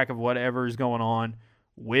keep track of whatever is going on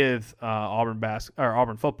with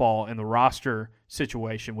Auburn football and the roster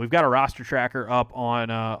situation, we've got a roster tracker up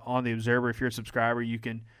on the Observer. If you're a subscriber, you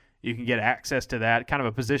can get access to that. Kind of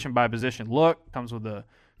a position by position look. Comes with a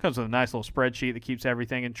nice little spreadsheet that keeps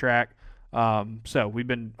everything in track. So we've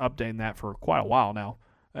been updating that for quite a while now,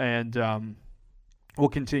 and we'll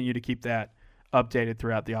continue to keep that updated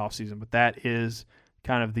throughout the offseason. But that is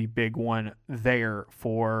kind of the big one there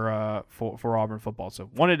for Auburn football. So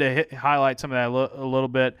wanted to highlight some of that a little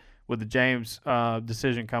bit with the James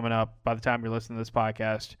decision coming up. By the time you're listening to this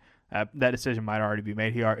podcast, that decision might already be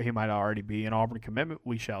made. He might already be an Auburn commitment.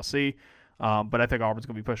 We shall see. But I think Auburn's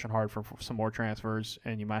going to be pushing hard for some more transfers,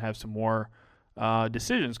 and you might have some more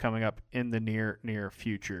decisions coming up in the near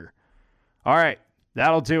future. All right,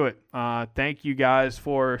 that'll do it. Thank you guys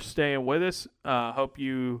for staying with us. Hope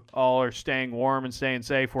you all are staying warm and staying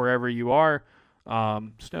safe wherever you are.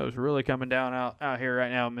 Snow's really coming down out here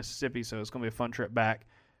right now in Mississippi, so it's going to be a fun trip back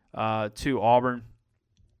to Auburn.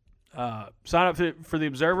 Sign up for the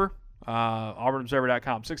Observer,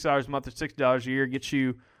 auburnobserver.com. $6 a month or $60 a year gets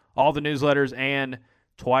you all the newsletters and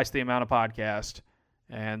twice the amount of podcast.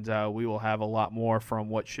 And we will have a lot more from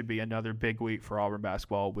what should be another big week for Auburn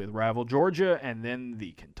basketball with rival Georgia and then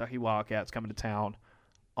the Kentucky Wildcats coming to town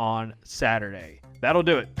on Saturday. That'll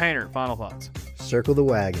do it. Painter, final thoughts. Circle the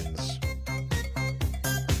wagons.